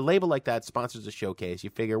when a label like that sponsors a showcase, you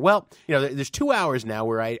figure, well, you know, there's 2 hours now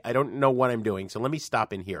where I don't know what I'm doing, so let me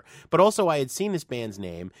stop in here. But also, I had seen this band's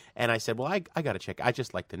name, and I said, well, I got to check. I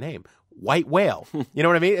just like the name. White Whale. You know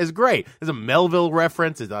what I mean? It's great. There's a Melville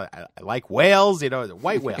reference. I like whales. You know,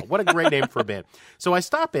 White Whale. What a great name for a band. So I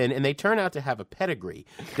stop in, and they turn out to have a pedigree.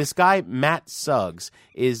 This guy, Matt Suggs,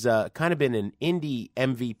 is kind of been an indie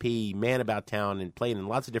MVP, man about town, and played in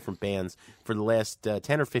lots of different bands for the last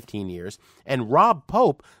 10 or 15 years. And Rob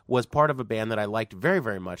Pope was part of a band that I liked very,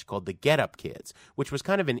 very much called the Get Up Kids, which was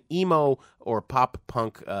kind of an emo or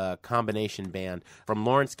pop-punk combination band from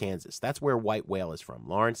Lawrence, Kansas. That's where White Whale is from,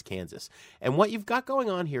 Lawrence, Kansas. And what you've got going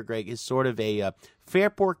on here, Greg, is sort of a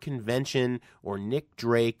Fairport Convention or Nick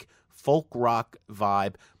Drake folk rock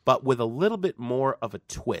vibe, but with a little bit more of a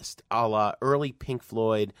twist, a la early Pink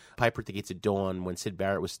Floyd, Piper at the Gates of Dawn, when Syd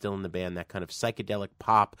Barrett was still in the band, that kind of psychedelic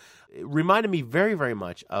pop. It reminded me very, very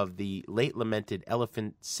much of the late lamented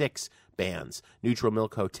Elephant Six bands, Neutral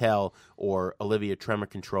Milk Hotel or Olivia Tremor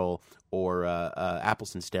Control or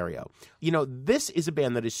Appleton Stereo. You know, this is a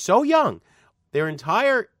band that is so young. Their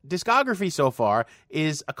entire discography so far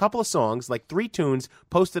is a couple of songs, like 3 tunes,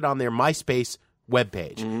 posted on their MySpace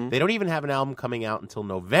webpage. Mm-hmm. They don't even have an album coming out until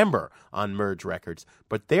November on Merge Records.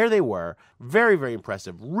 But there they were. Very, very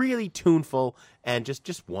impressive. Really tuneful and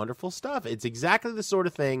just wonderful stuff. It's exactly the sort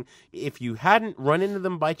of thing, if you hadn't run into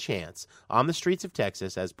them by chance on the streets of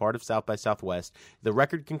Texas as part of South by Southwest, the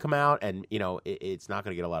record can come out and, you know, it's not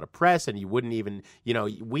going to get a lot of press, and you wouldn't even, you know,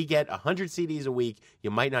 we get 100 CDs a week.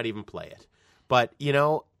 You might not even play it. But, you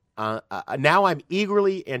know, now I'm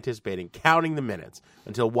eagerly anticipating, counting the minutes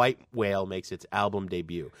until White Whale makes its album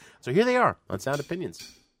debut. So here they are on Sound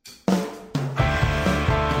Opinions.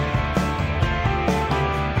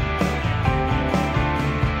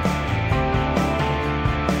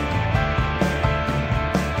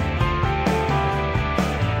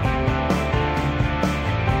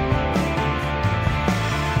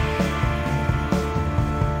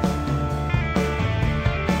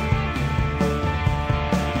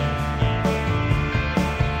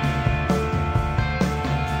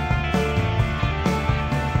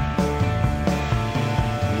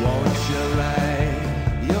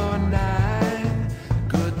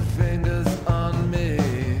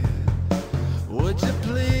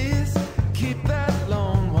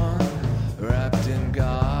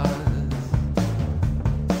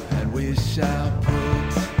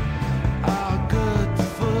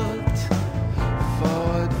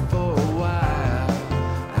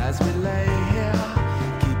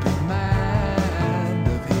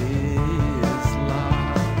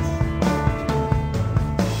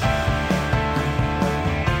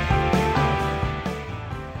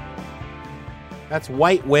 That's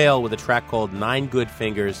White Whale with a track called 9 Good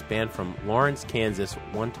Fingers, band from Lawrence, Kansas,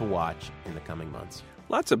 one to watch in the coming months.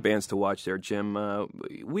 Lots of bands to watch there, Jim.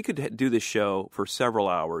 We could do this show for several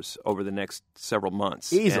hours over the next several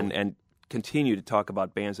months. Easily. And continue to talk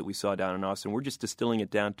about bands that we saw down in Austin. We're just distilling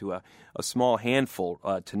it down to a small handful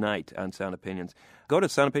tonight on Sound Opinions. Go to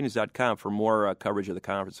soundopinions.com for more coverage of the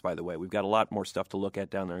conference, by the way. We've got a lot more stuff to look at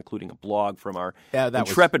down there, including a blog from our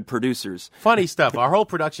intrepid producers. Funny stuff. Our whole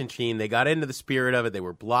production team, they got into the spirit of it. They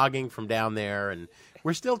were blogging from down there, and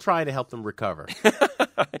we're still trying to help them recover.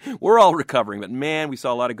 We're all recovering, but man, we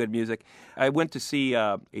saw a lot of good music. I went to see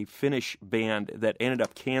a Finnish band that ended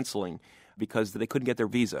up canceling because they couldn't get their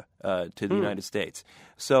visa to the United States.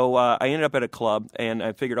 So I ended up at a club, and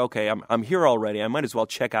I figured, okay, I'm here already. I might as well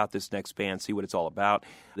check out this next band, see what it's all about.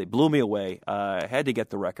 They blew me away. I had to get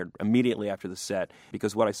the record immediately after the set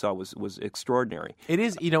because what I saw was extraordinary. It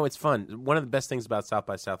is, you know, it's fun. One of the best things about South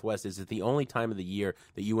by Southwest is it's the only time of the year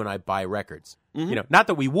that you and I buy records. Mm-hmm. You know, not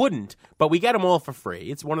that we wouldn't, but we get them all for free.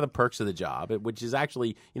 It's one of the perks of the job, which is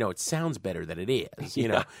actually, you know, it sounds better than it is, you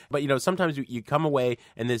know. But, you know, sometimes you come away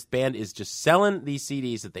and this band is just selling these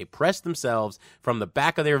CDs that they pressed themselves from the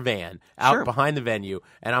back of their van out behind the venue.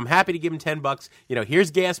 And I'm happy to give them $10. You know,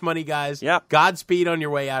 here's gas money, guys. Yeah. Godspeed on your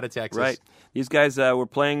way out of Texas. Right. These guys were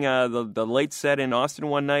playing the late set in Austin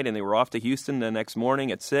one night, and they were off to Houston the next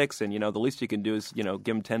morning at 6. And, you know, the least you can do is, you know,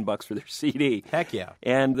 give them $10 for their CD. Heck yeah.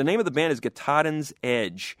 And the name of the band is Katahdin's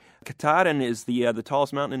Edge. Katahdin is the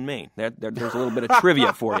tallest mountain in Maine. There's a little bit of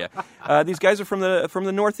trivia for you. These guys are from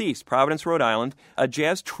the Northeast, Providence, Rhode Island. A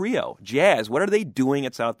jazz trio. Jazz. What are they doing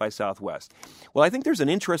at South by Southwest? Well, I think there's an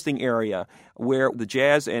interesting area where the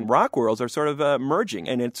jazz and rock worlds are sort of merging,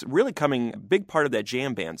 and it's really coming a big part of that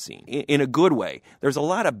jam band scene in a good way. There's a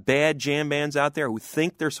lot of bad jam bands out there who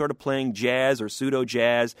think they're sort of playing jazz or pseudo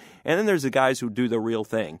jazz, and then there's the guys who do the real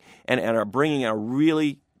thing and are bringing a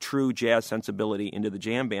really true jazz sensibility into the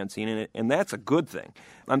jam band scene, and that's a good thing.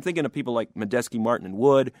 I'm thinking of people like Medeski, Martin, and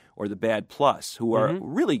Wood, or the Bad Plus, who are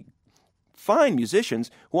really fine musicians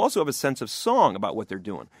who also have a sense of song about what they're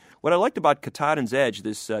doing. What I liked about Katahdin's Edge,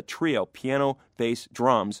 this trio, piano, bass,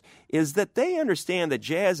 drums, is that they understand that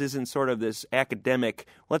jazz isn't sort of this academic,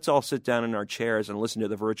 let's all sit down in our chairs and listen to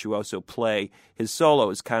the virtuoso play his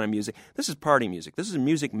solos kind of music. This is party music. This is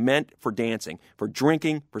music meant for dancing, for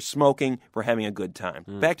drinking, for smoking, for having a good time.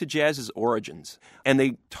 Back to jazz's origins. And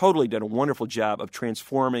they totally did a wonderful job of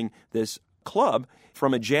transforming this club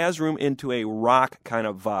from a jazz room into a rock kind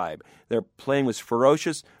of vibe. Their playing was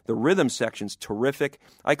ferocious. The rhythm section's terrific.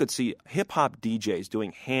 I could see hip-hop DJs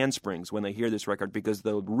doing handsprings when they hear this record because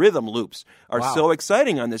the rhythm loops are so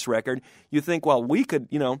exciting on this record. You think, well, we could,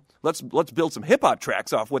 let's build some hip-hop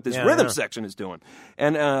tracks off what this rhythm section is doing.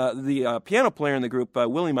 And the piano player in the group,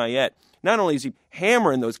 Willie Mayette, not only is he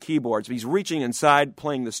hammering those keyboards, but he's reaching inside,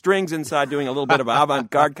 playing the strings inside, doing a little bit of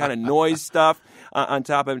avant-garde kind of noise stuff on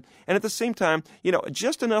top of it. And at the same time,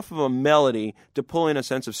 just enough of a melody to pull in a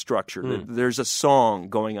sense of structure. There's a song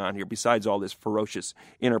going on here besides all this ferocious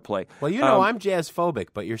interplay. Well, I'm jazz phobic,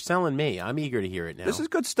 but you're selling me. I'm eager to hear it now. This is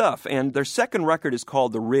good stuff. And their second record is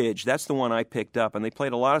called The Ridge. That's the one I picked up, and they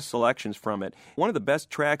played a lot of selections from it. One of the best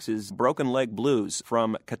tracks is Broken Leg Blues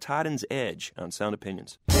from Katahdin's Edge on Sound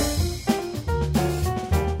Opinions.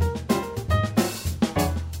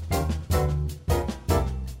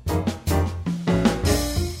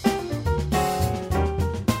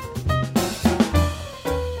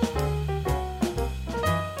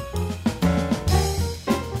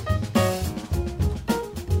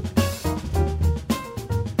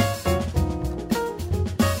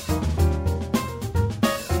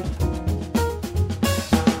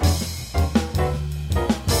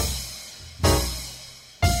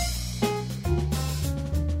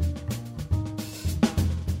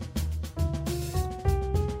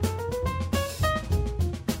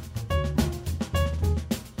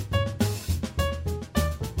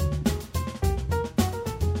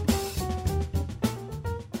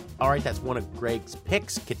 All right, that's one of Greg's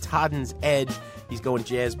picks, Katahdin's Edge. He's going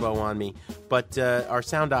jazz bow on me. But our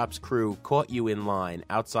Sound Ops crew caught you in line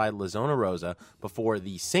outside La Zona Rosa before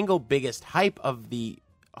the single biggest hype of the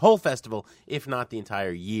whole festival, if not the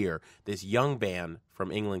entire year. This young band from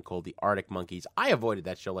England called the Arctic Monkeys. I avoided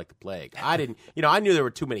that show like the plague. I didn't, I knew there were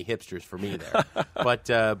too many hipsters for me there.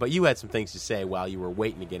 But you had some things to say while you were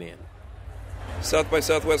waiting to get in. South by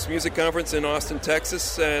Southwest Music Conference in Austin,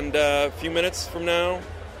 Texas, and a few minutes from now,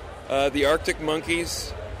 the Arctic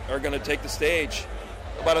Monkeys are going to take the stage.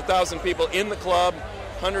 About 1,000 people in the club,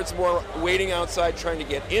 hundreds more waiting outside trying to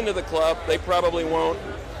get into the club. They probably won't.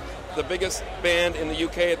 The biggest band in the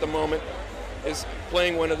UK at the moment is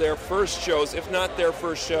playing one of their first shows, if not their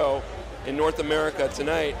first show, in North America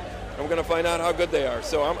tonight. And we're going to find out how good they are.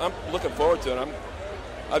 So I'm looking forward to it.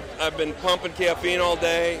 I've been pumping caffeine all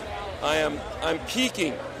day. I'm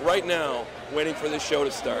peaking right now, waiting for this show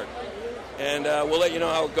to start. And we'll let you know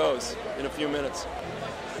how it goes in a few minutes.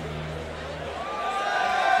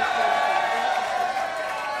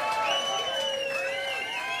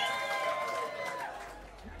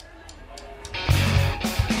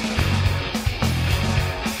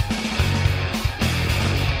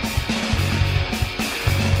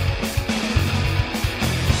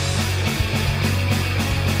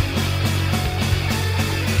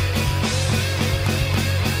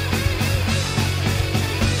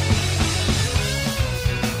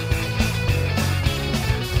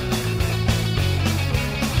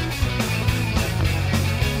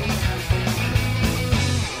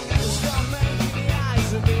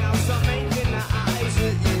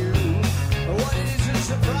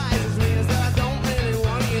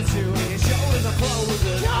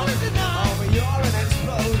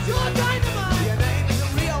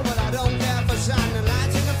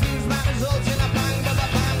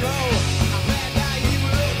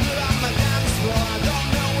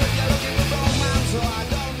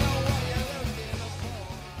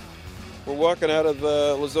 Walking out of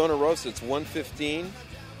La Zona Rosa, it's 1:15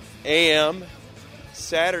 a.m.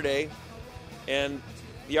 Saturday, and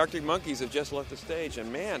the Arctic Monkeys have just left the stage.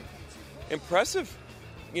 And man, impressive,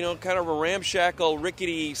 kind of a ramshackle,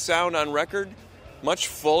 rickety sound on record, much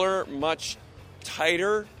fuller, much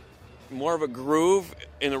tighter, more of a groove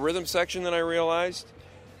in the rhythm section than I realized.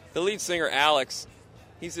 The lead singer, Alex,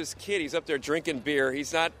 he's this kid. He's up there drinking beer.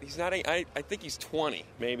 He's not. I think he's 20,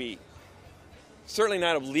 maybe. Certainly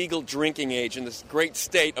not of legal drinking age in this great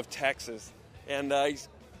state of Texas. And he's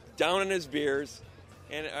down in his beers.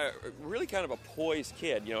 And really kind of a poised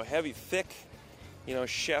kid, heavy, thick,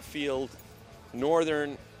 Sheffield,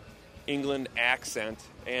 northern England accent.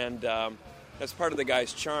 And that's part of the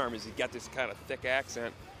guy's charm, is he got this kind of thick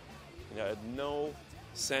accent. I had no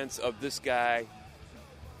sense of this guy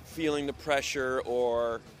feeling the pressure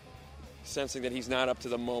or sensing that he's not up to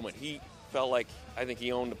the moment. He felt like, I think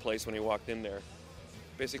he owned the place when he walked in there.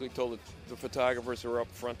 Basically told the photographers who were up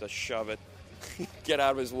front to shove it, get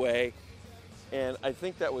out of his way. And I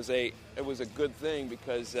think it was a good thing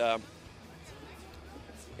because it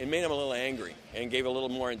made him a little angry and gave a little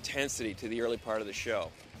more intensity to the early part of the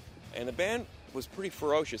show. And the band was pretty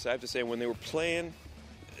ferocious, I have to say. When they were playing,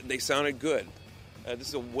 they sounded good. This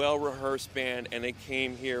is a well-rehearsed band, and they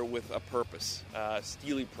came here with a purpose,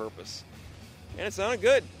 steely purpose. And it sounded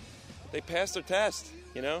good. They passed their test,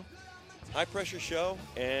 high-pressure show,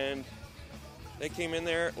 and they came in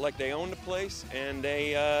there like they owned the place, and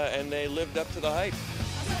they lived up to the hype.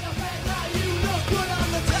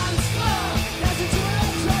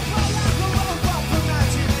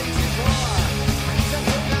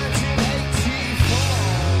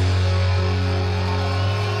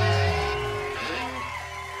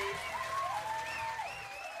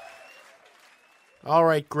 All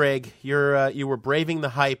right, Greg, you were braving the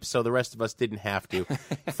hype, so the rest of us didn't have to.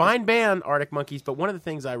 Fine band, Arctic Monkeys, but one of the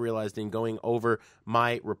things I realized in going over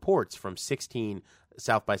my reports from 16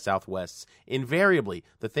 South by Southwests, invariably,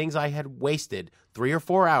 the things I had wasted 3 or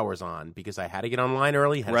 4 hours on because I had to get online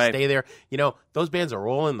early, had to stay there, those bands are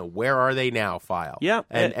all in the Where Are They Now file. Yeah.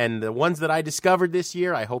 And the ones that I discovered this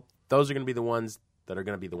year, I hope those are going to be the ones that are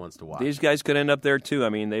going to be the ones to watch. These guys could end up there too. I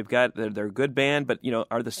mean, they're a good band, but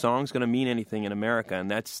are the songs going to mean anything in America? And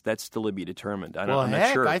that's still to be determined. I'm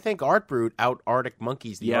not sure. I think Art Brut out Arctic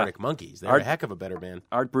Monkeys, Arctic Monkeys. They're a heck of a better band.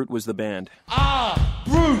 Art Brut was the band.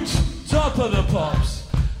 Brut, top of the pops.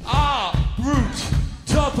 Brut,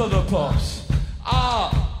 top of the pops.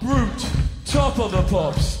 Brut, top of the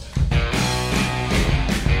pops.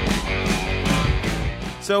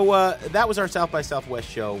 So that was our South by Southwest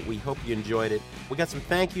show. We hope you enjoyed it. We got some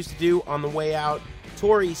thank yous to do on the way out.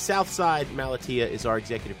 Tori Southside Malatia is our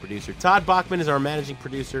executive producer. Todd Bachman is our managing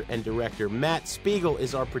producer and director. Matt Spiegel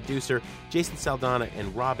is our producer. Jason Saldana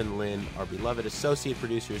and Robin Lynn, our beloved associate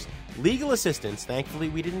producers. Legal assistants, thankfully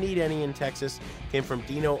we didn't need any in Texas, came from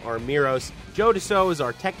Dino Armiros. Joe Dassault is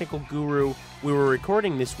our technical guru. We were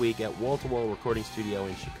recording this week at Wall to Wall Recording Studio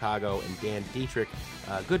in Chicago, and Dan Dietrich,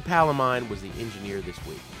 a good pal of mine, was the engineer this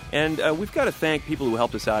week. And we've got to thank people who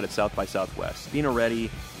helped us out at South by Southwest. Dina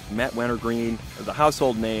Reddy, Matt Wintergreen, the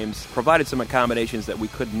household names, provided some accommodations that we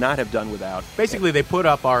could not have done without. Basically, they put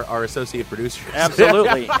up our associate producers.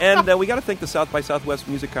 Absolutely. And we got to thank the South by Southwest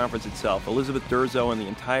Music Conference itself, Elizabeth Durzo and the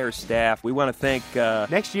entire staff. We want to thank...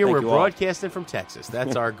 Next year, we're broadcasting from Texas.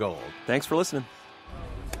 That's our goal. Thanks for listening.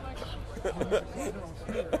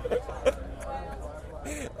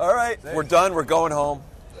 All right, we're done. We're going home.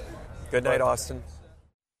 Good night, Austin.